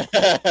 folks.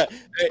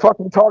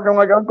 Fucking talking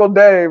like Uncle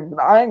Dave.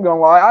 I ain't gonna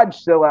lie, I'd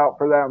chill out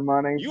for that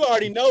money. You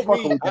already know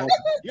me.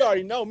 You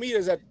already know me.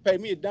 Does have to pay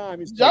me a dime.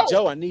 He's like,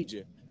 Joe, I need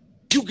you.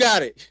 You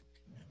got it.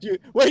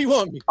 Where you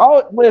want me?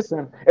 Oh,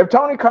 listen, if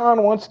Tony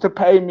Khan wants to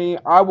pay me,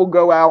 I will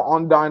go out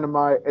on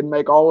Dynamite and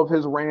make all of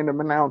his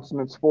random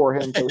announcements for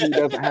him so he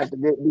doesn't have to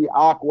be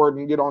awkward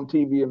and get on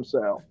TV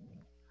himself.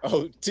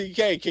 Oh,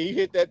 TK, can you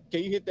hit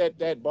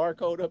that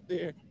barcode up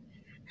there?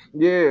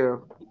 Yeah.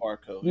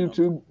 Barcode.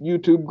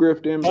 YouTube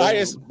grift in.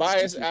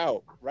 Buy us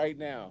out right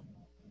now.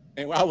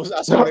 And I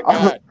swear to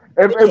God.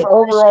 if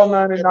Overall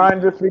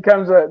 99 just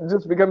becomes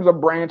a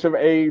branch of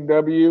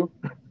AEW.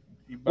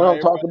 We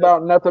don't talk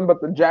about nothing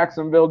but the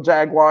Jacksonville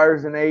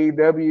Jaguars and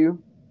AEW.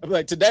 I'm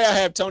like, today I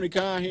have Tony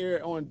Khan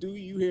here on Do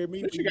You Hear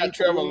Me? But you got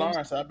Trevor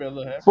Lawrence. I'll be a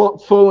little happy.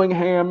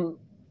 Fullingham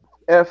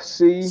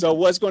FC. So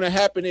what's going to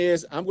happen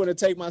is I'm going to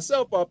take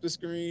myself off the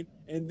screen,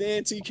 and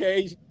then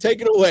TK,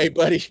 take it away,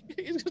 buddy.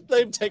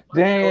 Let him take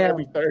my show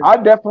every Thursday. I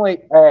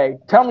definitely. Hey,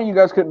 tell me you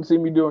guys couldn't see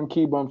me doing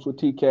key bumps with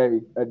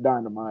TK at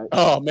Dynamite.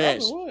 Oh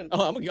man,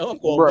 I'm going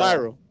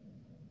viral.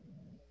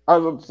 I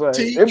was gonna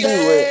say TK! it'd be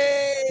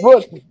lit.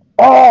 Look.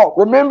 Oh,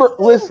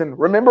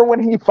 remember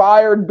when he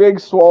fired Big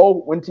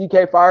Swole? When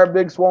TK fired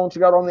Big Swole and she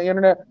got on the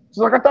internet? She's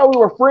like, I thought we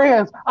were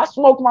friends. I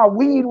smoked my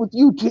weed with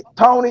you,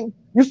 Tony.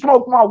 You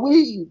smoked my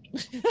weed.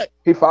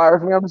 He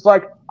fires me. I'm just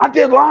like, I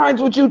did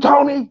lines with you,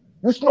 Tony.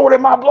 You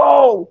snorted my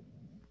blow.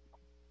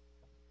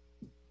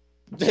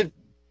 That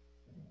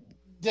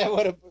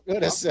what a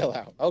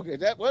sellout. Okay,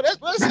 that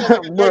sounds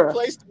like a great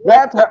place to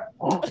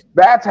work.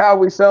 That's how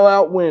we sell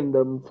out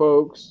Wyndham,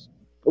 folks.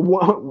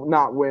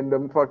 Not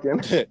Wyndham,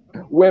 fucking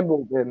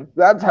Wimbledon.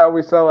 That's how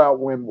we sell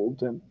out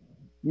Wimbledon.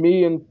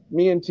 Me and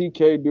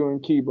TK doing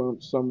key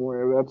bumps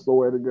somewhere. That's the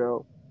way to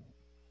go.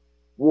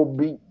 We'll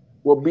beat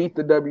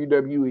the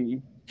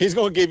WWE. He's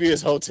gonna give you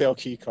his hotel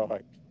key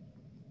card.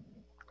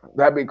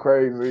 That'd be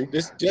crazy.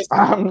 Just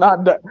I'm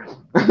not.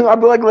 I'd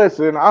be like,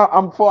 listen,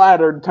 I'm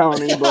flattered,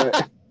 Tony,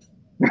 but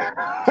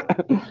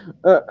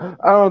I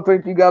don't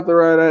think you got the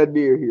right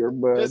idea here.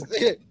 But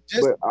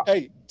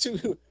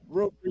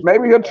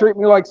maybe he'll treat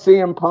me like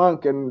CM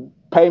Punk and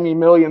pay me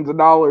millions of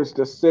dollars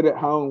to sit at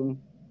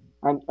home.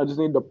 I just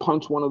need to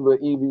punch one of the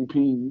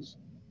EVPs.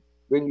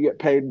 Then you get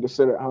paid to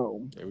sit at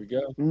home. There we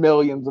go.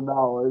 Millions of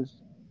dollars.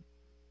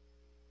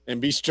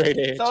 And be straight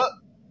edge. So,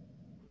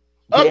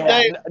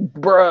 update. Yeah,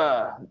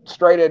 bruh.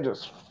 Straight edge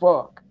as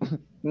fuck.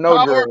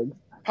 No drugs.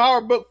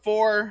 Power Book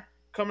 4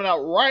 coming out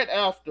right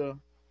after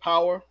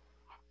Power.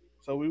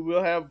 So we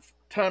will have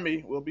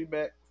Tommy will be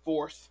back,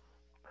 Force.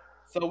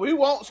 So we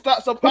won't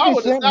stop. So Power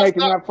 50 Cent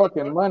making that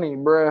fucking money,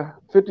 bruh.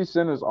 50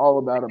 Cent is all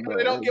about it, bro.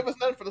 They don't give us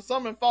nothing for the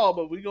summer and fall,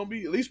 but we're gonna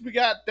be at least we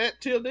got that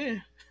till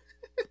then.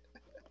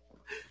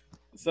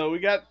 So we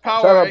got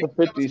Power. Shout out to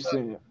 50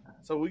 Cent.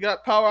 So we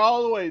got Power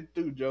all the way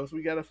through, Joe. So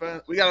we gotta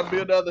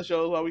build the other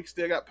shows while we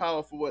still got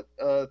Power for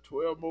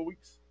 12 more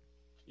weeks.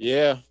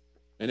 Yeah.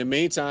 In the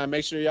meantime,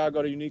 make sure y'all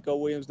go to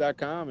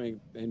UnicoWilliams.com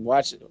and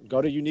watch it.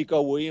 Go to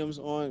Unico Williams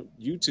on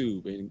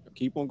YouTube and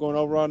keep on going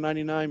over on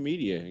 99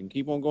 Media and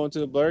keep on going to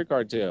the Blurred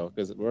Cartel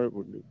because we're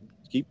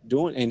keep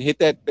doing and hit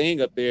that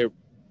thing up there.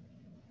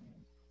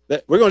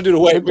 We're gonna do the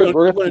wave. We're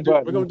gonna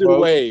do the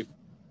wave.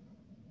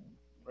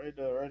 Right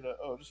there.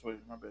 Oh, just wait.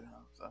 My bad.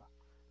 Sorry.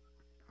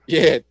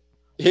 Yeah,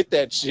 hit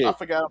that shit. I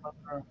forgot.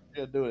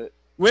 Yeah, do it.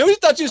 Man, we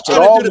thought you was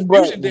trying to do the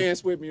fusion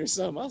dance with me or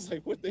something. I was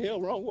like, what the hell?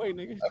 Wrong way,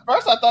 nigga. At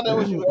first, I thought that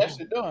was you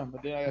actually doing,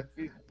 but then I got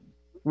confused.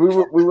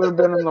 We would have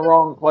been in the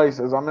wrong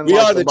places. I'm in we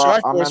like are the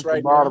Triforce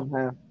right bottom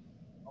now. Half.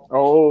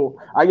 Oh,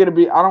 I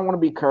don't want to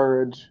be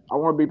courage.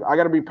 I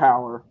gotta be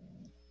power.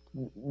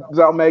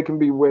 Zalmay can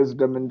be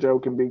wisdom and Joe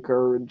can be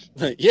courage.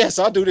 Yes,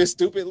 I'll do this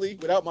stupidly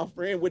without my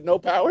friend with no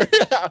power.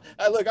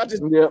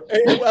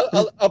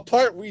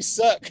 Apart we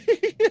suck.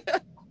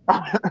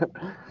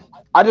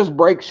 I just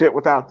break shit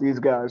without these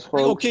guys. They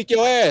gonna kick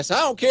your ass. I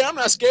don't care. I'm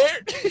not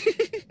scared.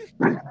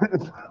 They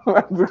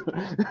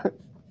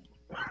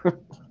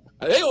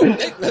gonna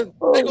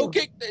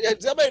kick.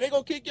 They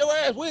gonna kick your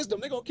ass.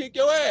 Wisdom. They gonna kick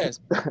your ass.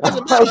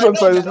 Doesn't matter. I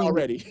know that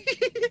already.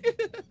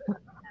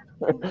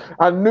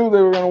 I knew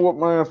they were gonna whoop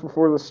my ass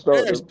before the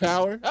start. There's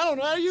power. I don't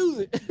know how to use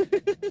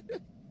it.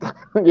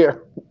 Yeah.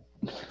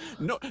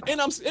 No,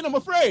 and I'm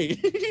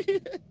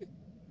afraid.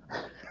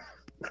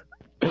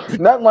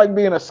 Nothing like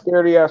being a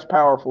scaredy ass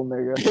powerful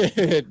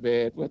nigga.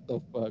 Man, what the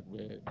fuck,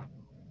 man?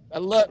 I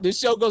love this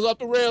show goes off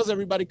the rails.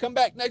 Everybody, come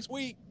back next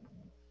week.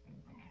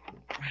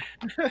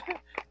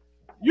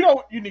 You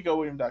know,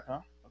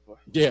 UnicoWilliams.com.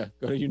 Yeah,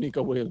 go to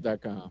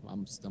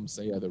UnicoWilliams.com. I'm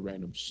saying other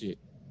random shit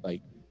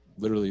like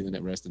literally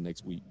the rest of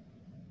next week.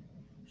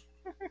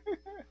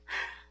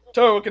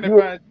 Toro, what can they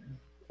find?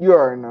 You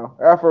already know.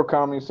 Afro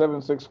Comedy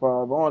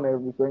 765 on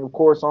everything. Of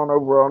course, on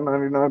Overall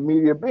 99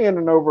 Media, being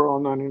an Overall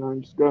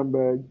 99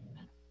 scumbag.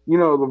 You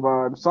know the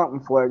vibe.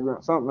 Something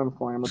flagrant, something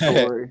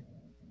inflammatory.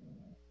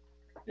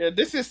 Yeah,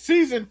 this is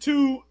season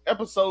 2,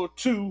 episode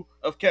 2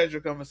 of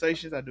Casual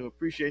Conversations. I do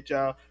appreciate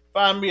y'all.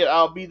 Find me at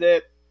I'll Be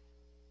That,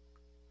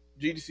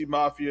 GDC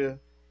Mafia,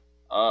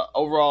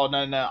 Overall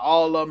 99,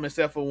 all of them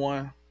except for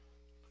one.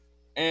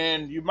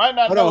 And you might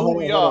not know who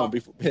we are.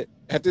 Before,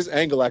 at this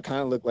angle, I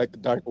kind of look like the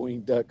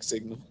Darkwing Duck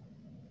signal.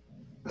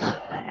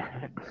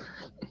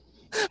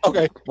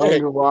 Okay.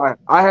 Why?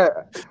 I had,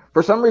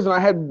 for some reason, I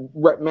had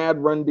Mad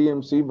Run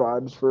DMC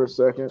vibes for a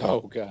second.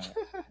 Oh God.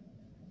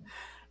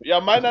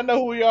 Y'all might not know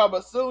who we are,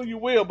 but soon you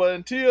will. But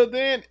until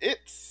then,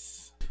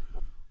 it's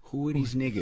who are these niggas?